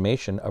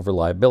confirmation of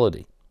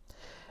reliability.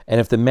 And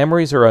if the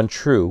memories are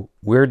untrue,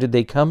 where did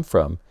they come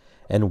from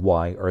and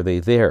why are they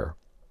there?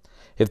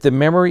 If the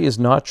memory is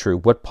not true,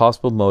 what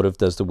possible motive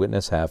does the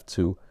witness have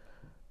to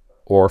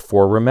or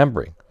for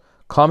remembering.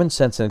 Common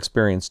sense and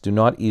experience do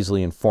not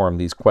easily inform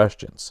these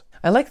questions.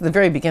 I like at the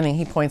very beginning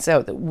he points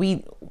out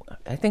that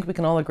I think we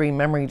can all agree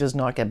memory does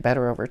not get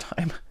better over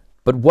time.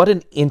 But what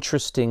an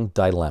interesting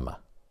dilemma.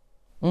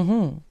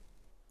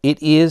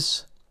 It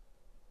is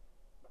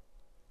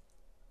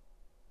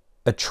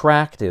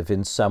attractive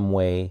in some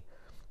way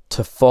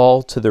to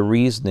fall to the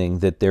reasoning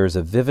that there's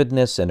a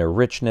vividness and a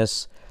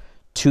richness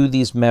to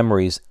these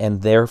memories,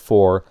 and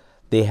therefore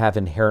they have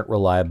inherent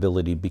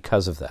reliability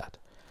because of that.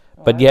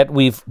 But yet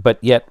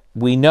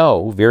we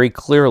know very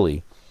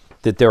clearly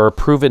that there are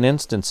proven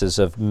instances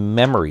of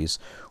memories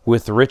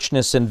with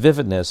richness and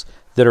vividness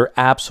that are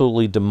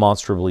absolutely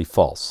demonstrably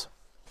false.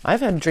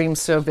 I've had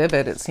dreams so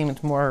vivid it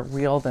seemed more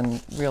real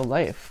than real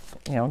life.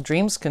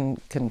 Dreams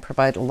can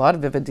provide a lot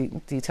of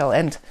vivid detail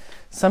and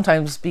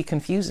sometimes be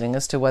confusing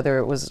as to whether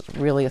it was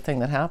really a thing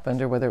that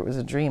happened or whether it was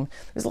a dream.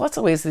 There's lots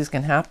of ways these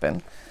can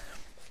happen.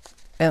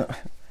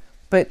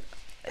 But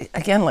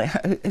again,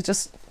 I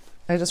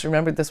just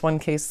remembered this one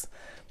case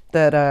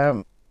that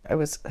I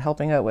was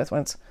helping out with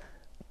once.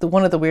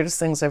 One of the weirdest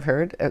things I've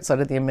heard outside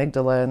of the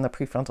amygdala and the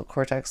prefrontal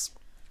cortex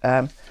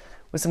was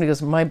somebody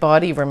goes, my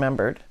body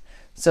remembered.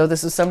 So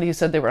this is somebody who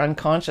said they were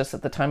unconscious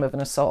at the time of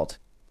an assault.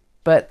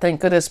 But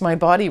thank goodness my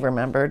body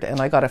remembered, and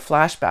I got a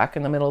flashback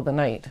in the middle of the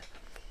night.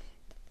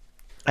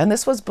 And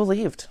this was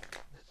believed.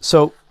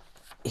 So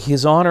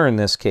His Honor in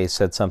this case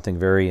said something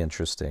very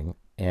interesting,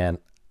 and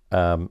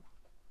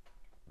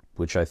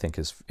which I think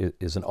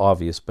is an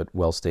obvious but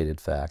well-stated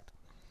fact,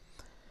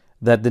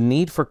 that the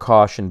need for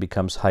caution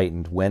becomes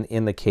heightened when,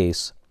 in the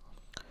case,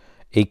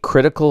 a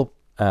critical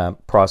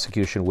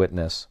prosecution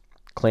witness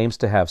claims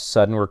to have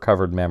sudden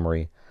recovered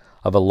memory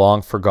of a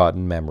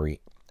long-forgotten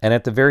memory, and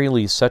at the very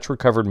least, such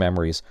recovered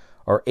memories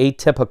are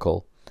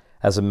atypical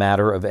as a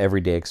matter of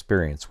everyday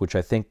experience, which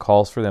I think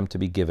calls for them to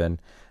be given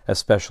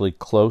especially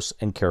close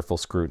and careful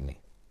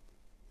scrutiny.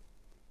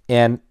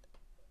 And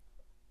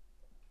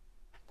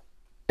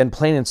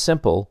plain and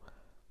simple,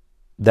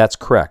 that's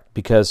correct,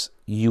 because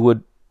you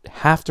would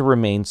have to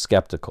remain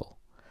skeptical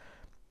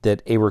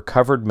that a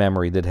recovered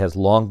memory that has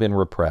long been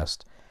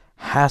repressed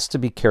has to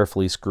be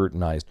carefully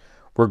scrutinized,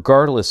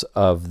 regardless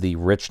of the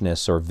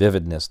richness or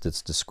vividness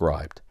that's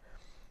described.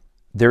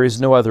 There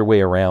is no other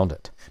way around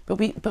it.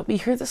 But we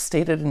hear this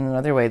stated in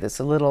another way that's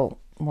a little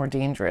more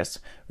dangerous,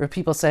 where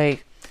people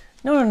say,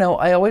 no,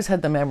 I always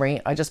had the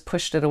memory, I just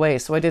pushed it away,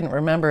 so I didn't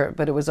remember it,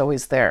 but it was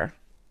always there.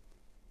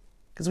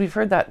 Because we've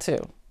heard that too.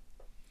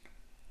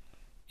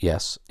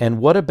 Yes. And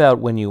what about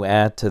when you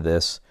add to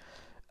this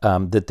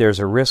that there's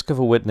a risk of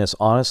a witness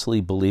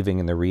honestly believing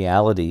in the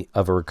reality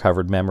of a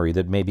recovered memory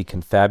that may be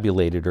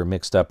confabulated or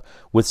mixed up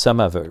with some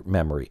other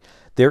memory?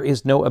 There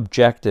is no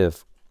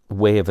objective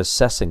way of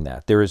assessing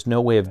that. There is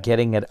no way of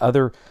getting at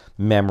other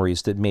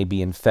memories that may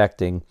be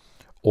infecting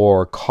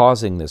or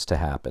causing this to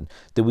happen,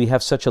 that we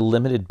have such a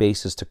limited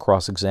basis to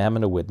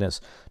cross-examine a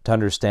witness to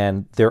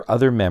understand their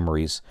other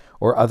memories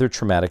or other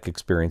traumatic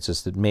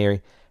experiences that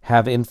may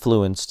have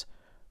influenced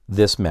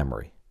this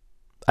memory.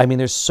 I mean,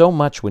 there's so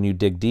much when you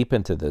dig deep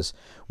into this,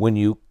 when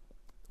you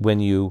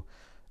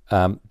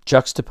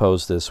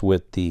juxtapose this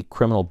with the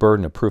criminal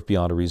burden of proof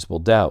beyond a reasonable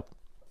doubt.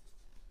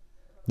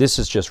 This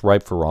is just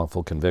ripe for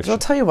wrongful conviction. So I'll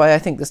tell you why I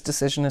think this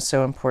decision is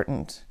so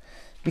important.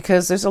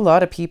 Because there's a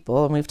lot of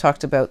people, and we've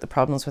talked about the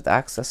problems with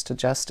access to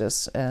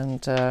justice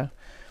and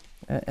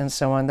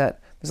so on,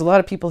 that there's a lot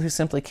of people who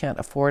simply can't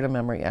afford a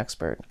memory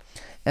expert.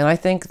 And I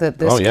think that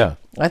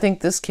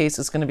this case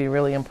is going to be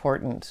really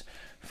important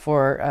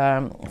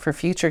for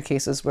future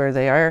cases where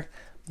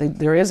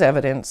there is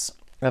evidence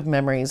of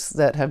memories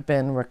that have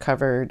been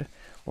recovered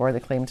or they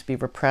claim to be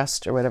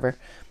repressed or whatever,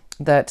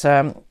 that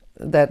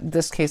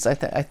this case I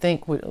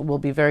think will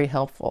be very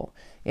helpful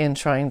in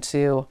trying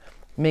to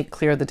make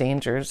clear the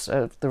dangers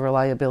of the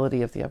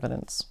reliability of the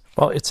evidence.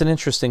 Well, it's an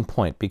interesting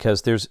point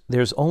because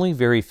there's only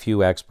very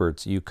few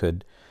experts you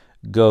could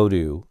go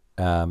to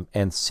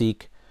and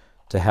seek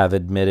to have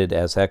admitted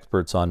as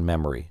experts on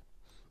memory.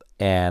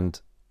 And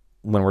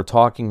when we're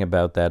talking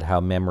about that,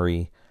 how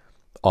memory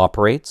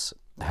operates,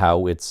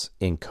 how it's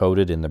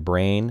encoded in the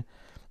brain,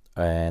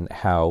 and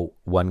how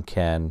one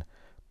can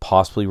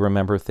possibly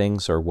remember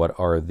things, or what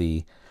are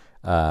the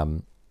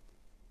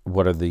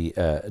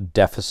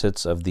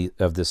deficits of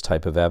this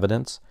type of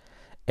evidence,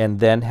 and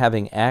then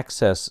having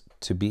access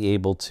to be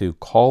able to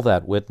call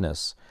that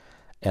witness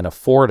and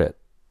afford it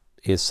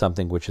is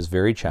something which is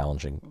very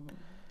challenging.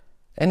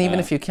 And even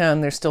if you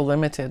can, they're still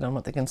limited on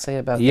what they can say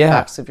about the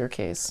facts of your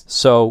case.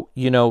 So,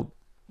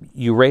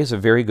 you raise a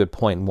very good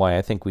point, and why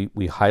I think we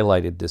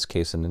highlighted this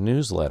case in the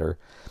newsletter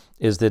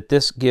is that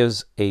this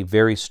gives a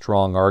very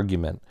strong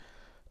argument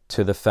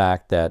to the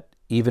fact that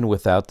even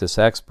without this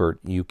expert,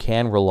 you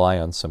can rely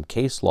on some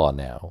case law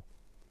now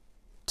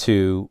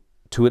to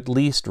at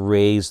least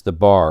raise the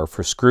bar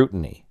for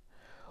scrutiny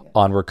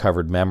on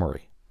recovered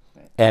memory,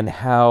 and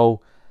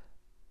how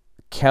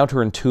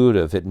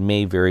counterintuitive it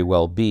may very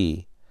well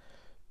be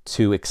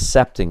to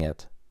accepting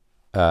it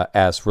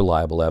as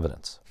reliable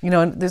evidence.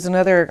 There's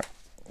another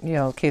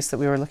case that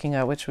we were looking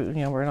at, which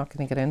we're not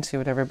going to get into,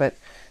 whatever, but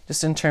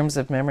just in terms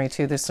of memory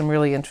too, there's some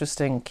really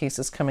interesting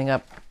cases coming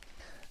up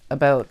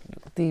about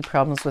the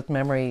problems with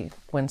memory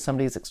when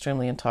somebody's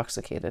extremely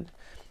intoxicated,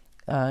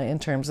 in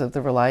terms of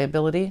the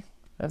reliability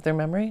of their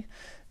memory,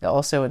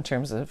 also in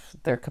terms of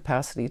their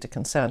capacity to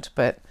consent.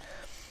 But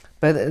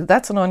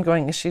that's an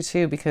ongoing issue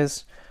too,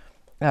 because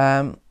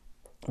when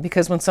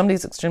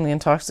somebody's extremely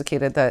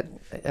intoxicated,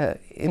 that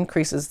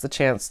increases the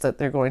chance that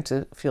they're going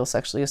to feel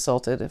sexually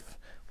assaulted,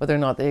 whether or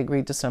not they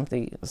agreed to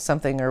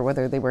something or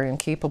whether they were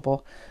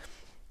incapable.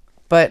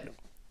 But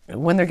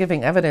when they're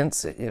giving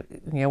evidence,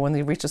 when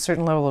they reach a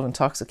certain level of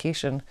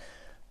intoxication,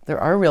 there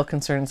are real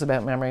concerns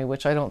about memory,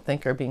 which I don't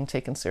think are being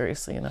taken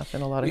seriously enough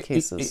in a lot of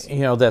cases.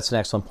 That's an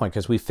excellent point,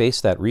 because we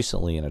faced that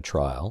recently in a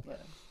trial,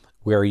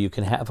 where you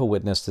can have a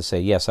witness to say,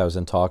 yes, I was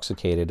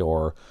intoxicated,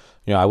 or,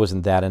 I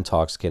wasn't that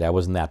intoxicated, I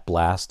wasn't that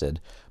blasted,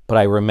 but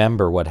I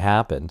remember what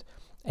happened.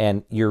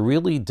 And you're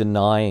really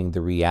denying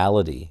the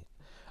reality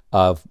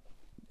of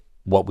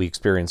what we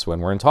experience when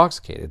we're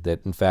intoxicated,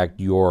 that in fact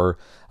your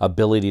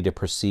ability to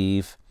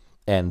perceive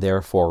and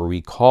therefore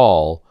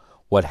recall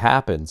what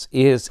happens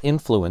is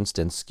influenced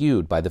and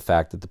skewed by the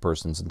fact that the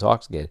person's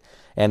intoxicated.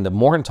 And the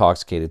more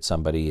intoxicated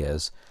somebody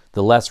is,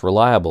 the less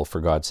reliable,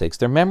 for God's sakes,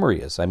 their memory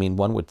is. I mean,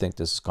 one would think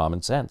this is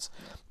common sense.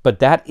 But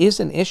that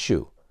is an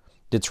issue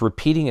that's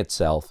repeating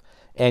itself,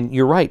 and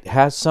you're right,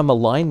 has some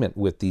alignment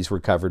with these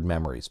recovered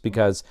memories.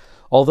 Because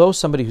although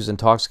somebody who's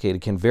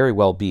intoxicated can very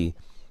well be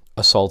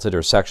assaulted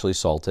or sexually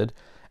assaulted,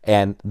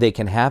 and they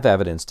can have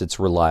evidence that's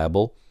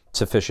reliable,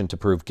 sufficient to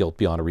prove guilt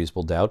beyond a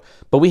reasonable doubt,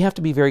 but we have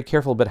to be very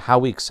careful about how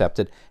we accept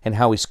it and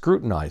how we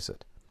scrutinize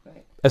it.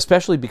 Right.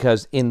 Especially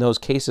because in those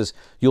cases,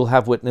 you'll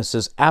have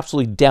witnesses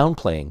absolutely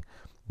downplaying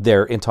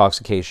their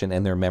intoxication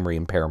and their memory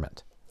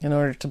impairment in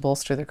order to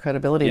bolster their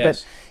credibility.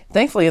 Yes. But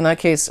thankfully, in that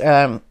case,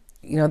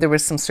 there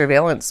was some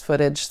surveillance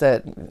footage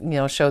that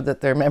showed that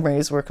their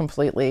memories were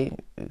completely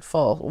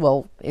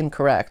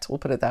incorrect. We'll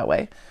put it that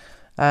way.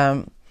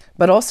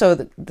 But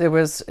also, there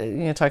was,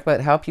 talk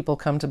about how people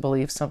come to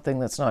believe something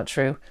that's not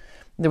true.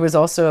 There was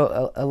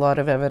also a lot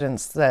of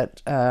evidence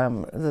that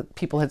that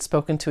people had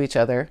spoken to each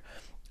other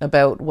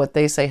about what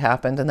they say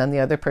happened, and then the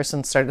other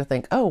person started to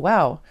think, oh,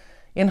 wow,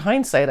 in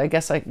hindsight, I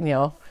guess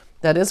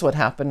that is what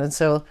happened. And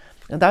so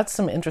that's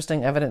some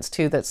interesting evidence,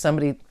 too, that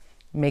somebody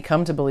may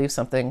come to believe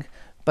something,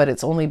 but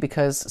it's only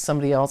because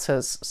somebody else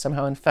has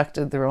somehow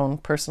infected their own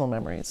personal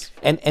memories.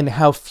 And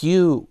how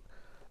few...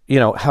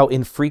 how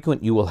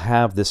infrequent you will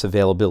have this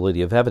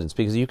availability of evidence,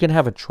 because you can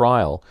have a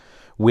trial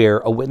where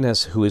a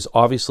witness who is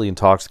obviously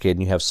intoxicated,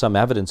 and you have some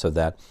evidence of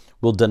that,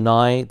 will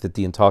deny that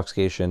the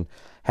intoxication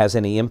has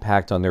any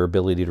impact on their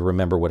ability to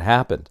remember what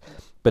happened.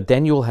 But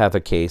then you'll have a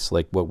case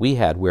like what we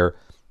had, where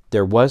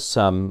there was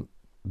some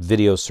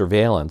video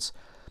surveillance,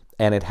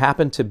 and it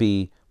happened to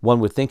be, one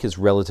would think is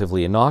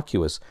relatively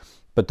innocuous,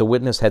 but the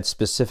witness had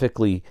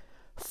specifically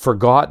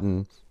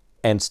forgotten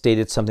and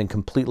stated something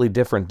completely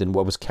different than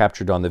what was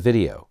captured on the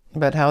video.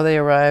 About how they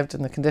arrived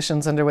and the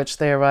conditions under which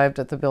they arrived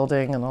at the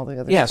building and all the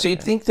other stuff. So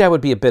you'd think that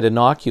would be a bit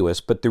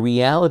innocuous, but the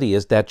reality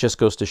is that just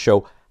goes to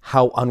show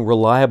how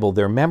unreliable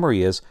their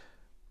memory is,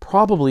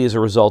 probably as a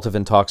result of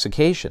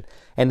intoxication.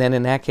 And then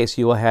in that case,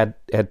 you had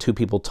two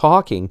people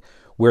talking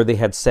where they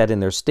had said in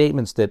their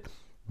statements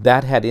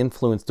that had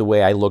influenced the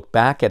way I look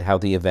back at how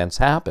the events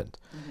happened.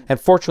 Mm-hmm. And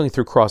fortunately,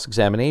 through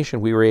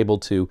cross-examination, we were able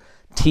to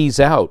tease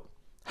out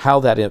how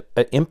that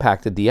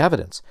impacted the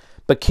evidence.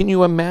 But can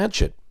you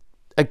imagine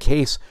a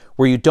case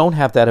where you don't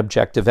have that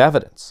objective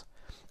evidence,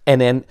 and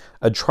then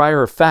a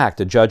trier of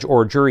fact, a judge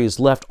or a jury, is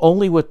left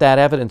only with that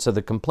evidence of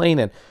the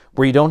complainant,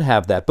 where you don't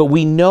have that? But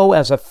we know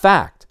as a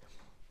fact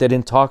that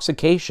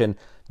intoxication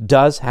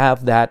does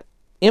have that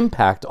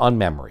impact on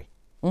memory.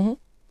 Mm-hmm.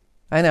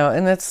 I know,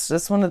 and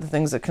that's one of the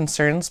things that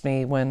concerns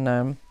me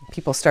when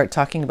people start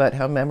talking about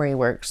how memory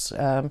works.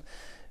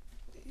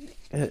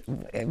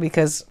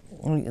 Because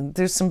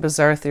there's some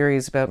bizarre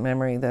theories about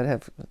memory that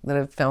have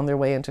found their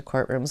way into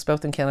courtrooms,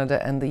 both in Canada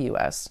and the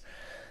U.S.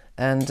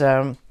 And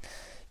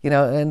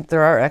and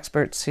there are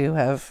experts who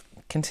have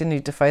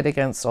continued to fight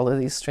against all of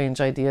these strange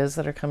ideas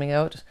that are coming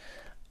out.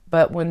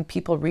 But when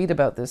people read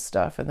about this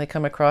stuff and they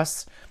come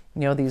across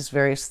these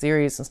various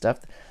theories and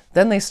stuff,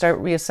 then they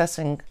start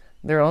reassessing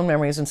their own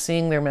memories and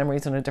seeing their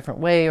memories in a different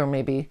way, or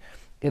maybe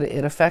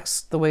it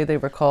affects the way they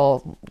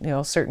recall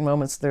certain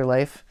moments of their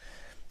life.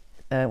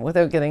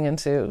 Without getting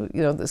into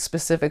the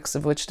specifics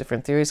of which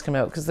different theories come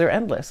out, because they're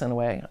endless in a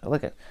way.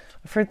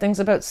 I've heard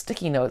things about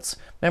sticky notes.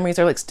 Memories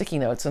are like sticky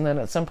notes, and then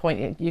at some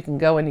point you can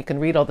go and you can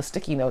read all the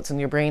sticky notes in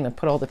your brain and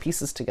put all the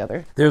pieces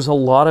together. There's a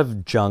lot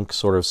of junk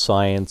sort of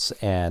science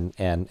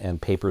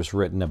and papers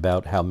written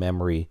about how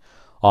memory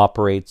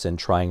operates and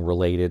trying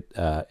relate it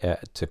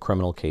to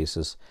criminal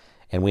cases,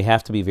 and we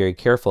have to be very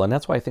careful. And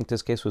that's why I think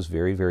this case was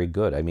very, very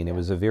good. I mean, it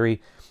was a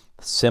very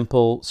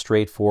simple,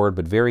 straightforward,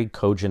 but very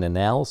cogent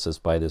analysis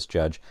by this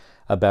judge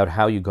about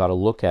how you got to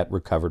look at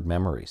recovered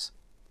memories.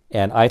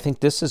 And I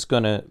think this is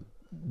going to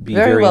be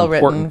very well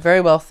important. Written,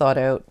 very well thought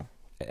out.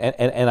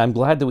 And I'm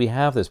glad that we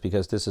have this,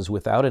 because this is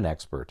without an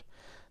expert.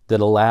 that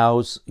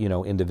allows,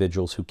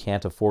 individuals who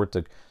can't afford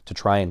to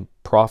try and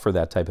proffer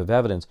that type of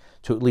evidence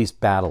to at least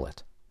battle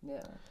it.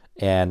 Yeah.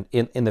 And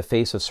in the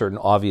face of certain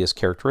obvious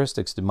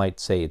characteristics, they might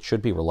say it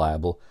should be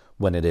reliable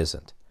when it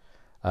isn't.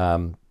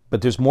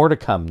 But there's more to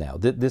come now.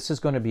 This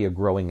is going to be a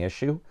growing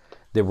issue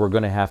that we're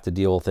going to have to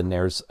deal with. And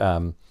there's,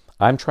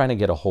 I'm trying to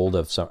get a hold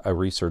of a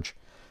research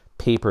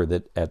paper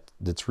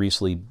that's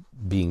recently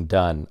being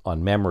done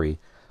on memory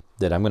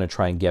that I'm going to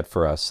try and get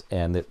for us,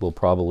 and that we'll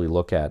probably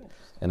look at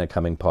in a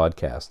coming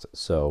podcast.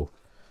 So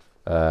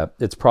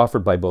it's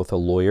proffered by both a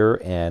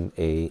lawyer and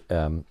a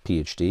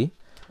PhD,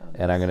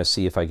 and I'm going to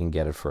see if I can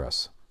get it for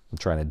us. I'm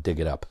trying to dig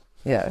it up.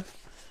 Yeah.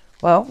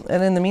 Well,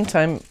 and in the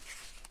meantime,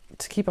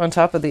 to keep on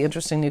top of the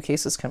interesting new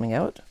cases coming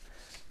out,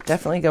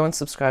 definitely go and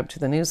subscribe to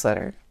the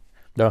newsletter.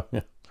 No,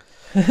 yeah.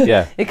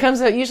 Yeah.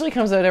 It usually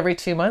comes out every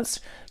 2 months.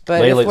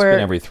 But Lately it's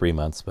been every 3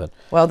 months, but...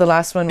 Well, the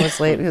last one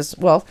was late because,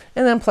 and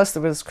then plus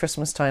there was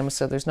Christmas time,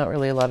 so there's not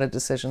really a lot of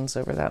decisions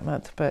over that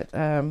month.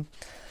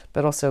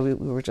 But also we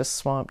were just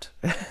swamped.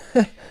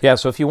 Yeah,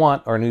 so if you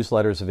want, our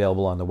newsletter is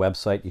available on the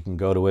website. You can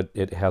go to it.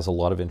 It has a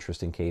lot of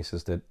interesting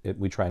cases that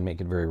we try and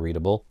make it very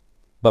readable.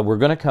 But we're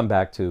going to come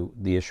back to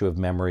the issue of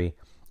memory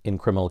in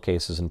criminal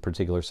cases, in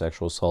particular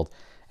sexual assault.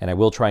 And I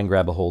will try and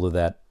grab a hold of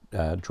that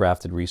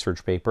drafted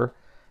research paper.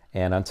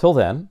 And until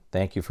then,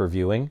 thank you for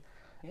viewing.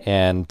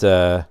 And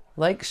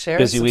like, share,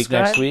 busy subscribe. week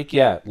next week.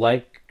 Yeah,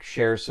 like,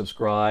 share,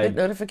 subscribe. Hit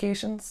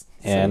notifications.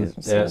 And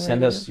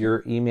send us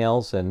your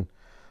emails and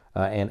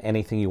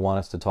anything you want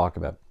us to talk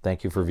about.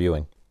 Thank you for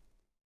viewing.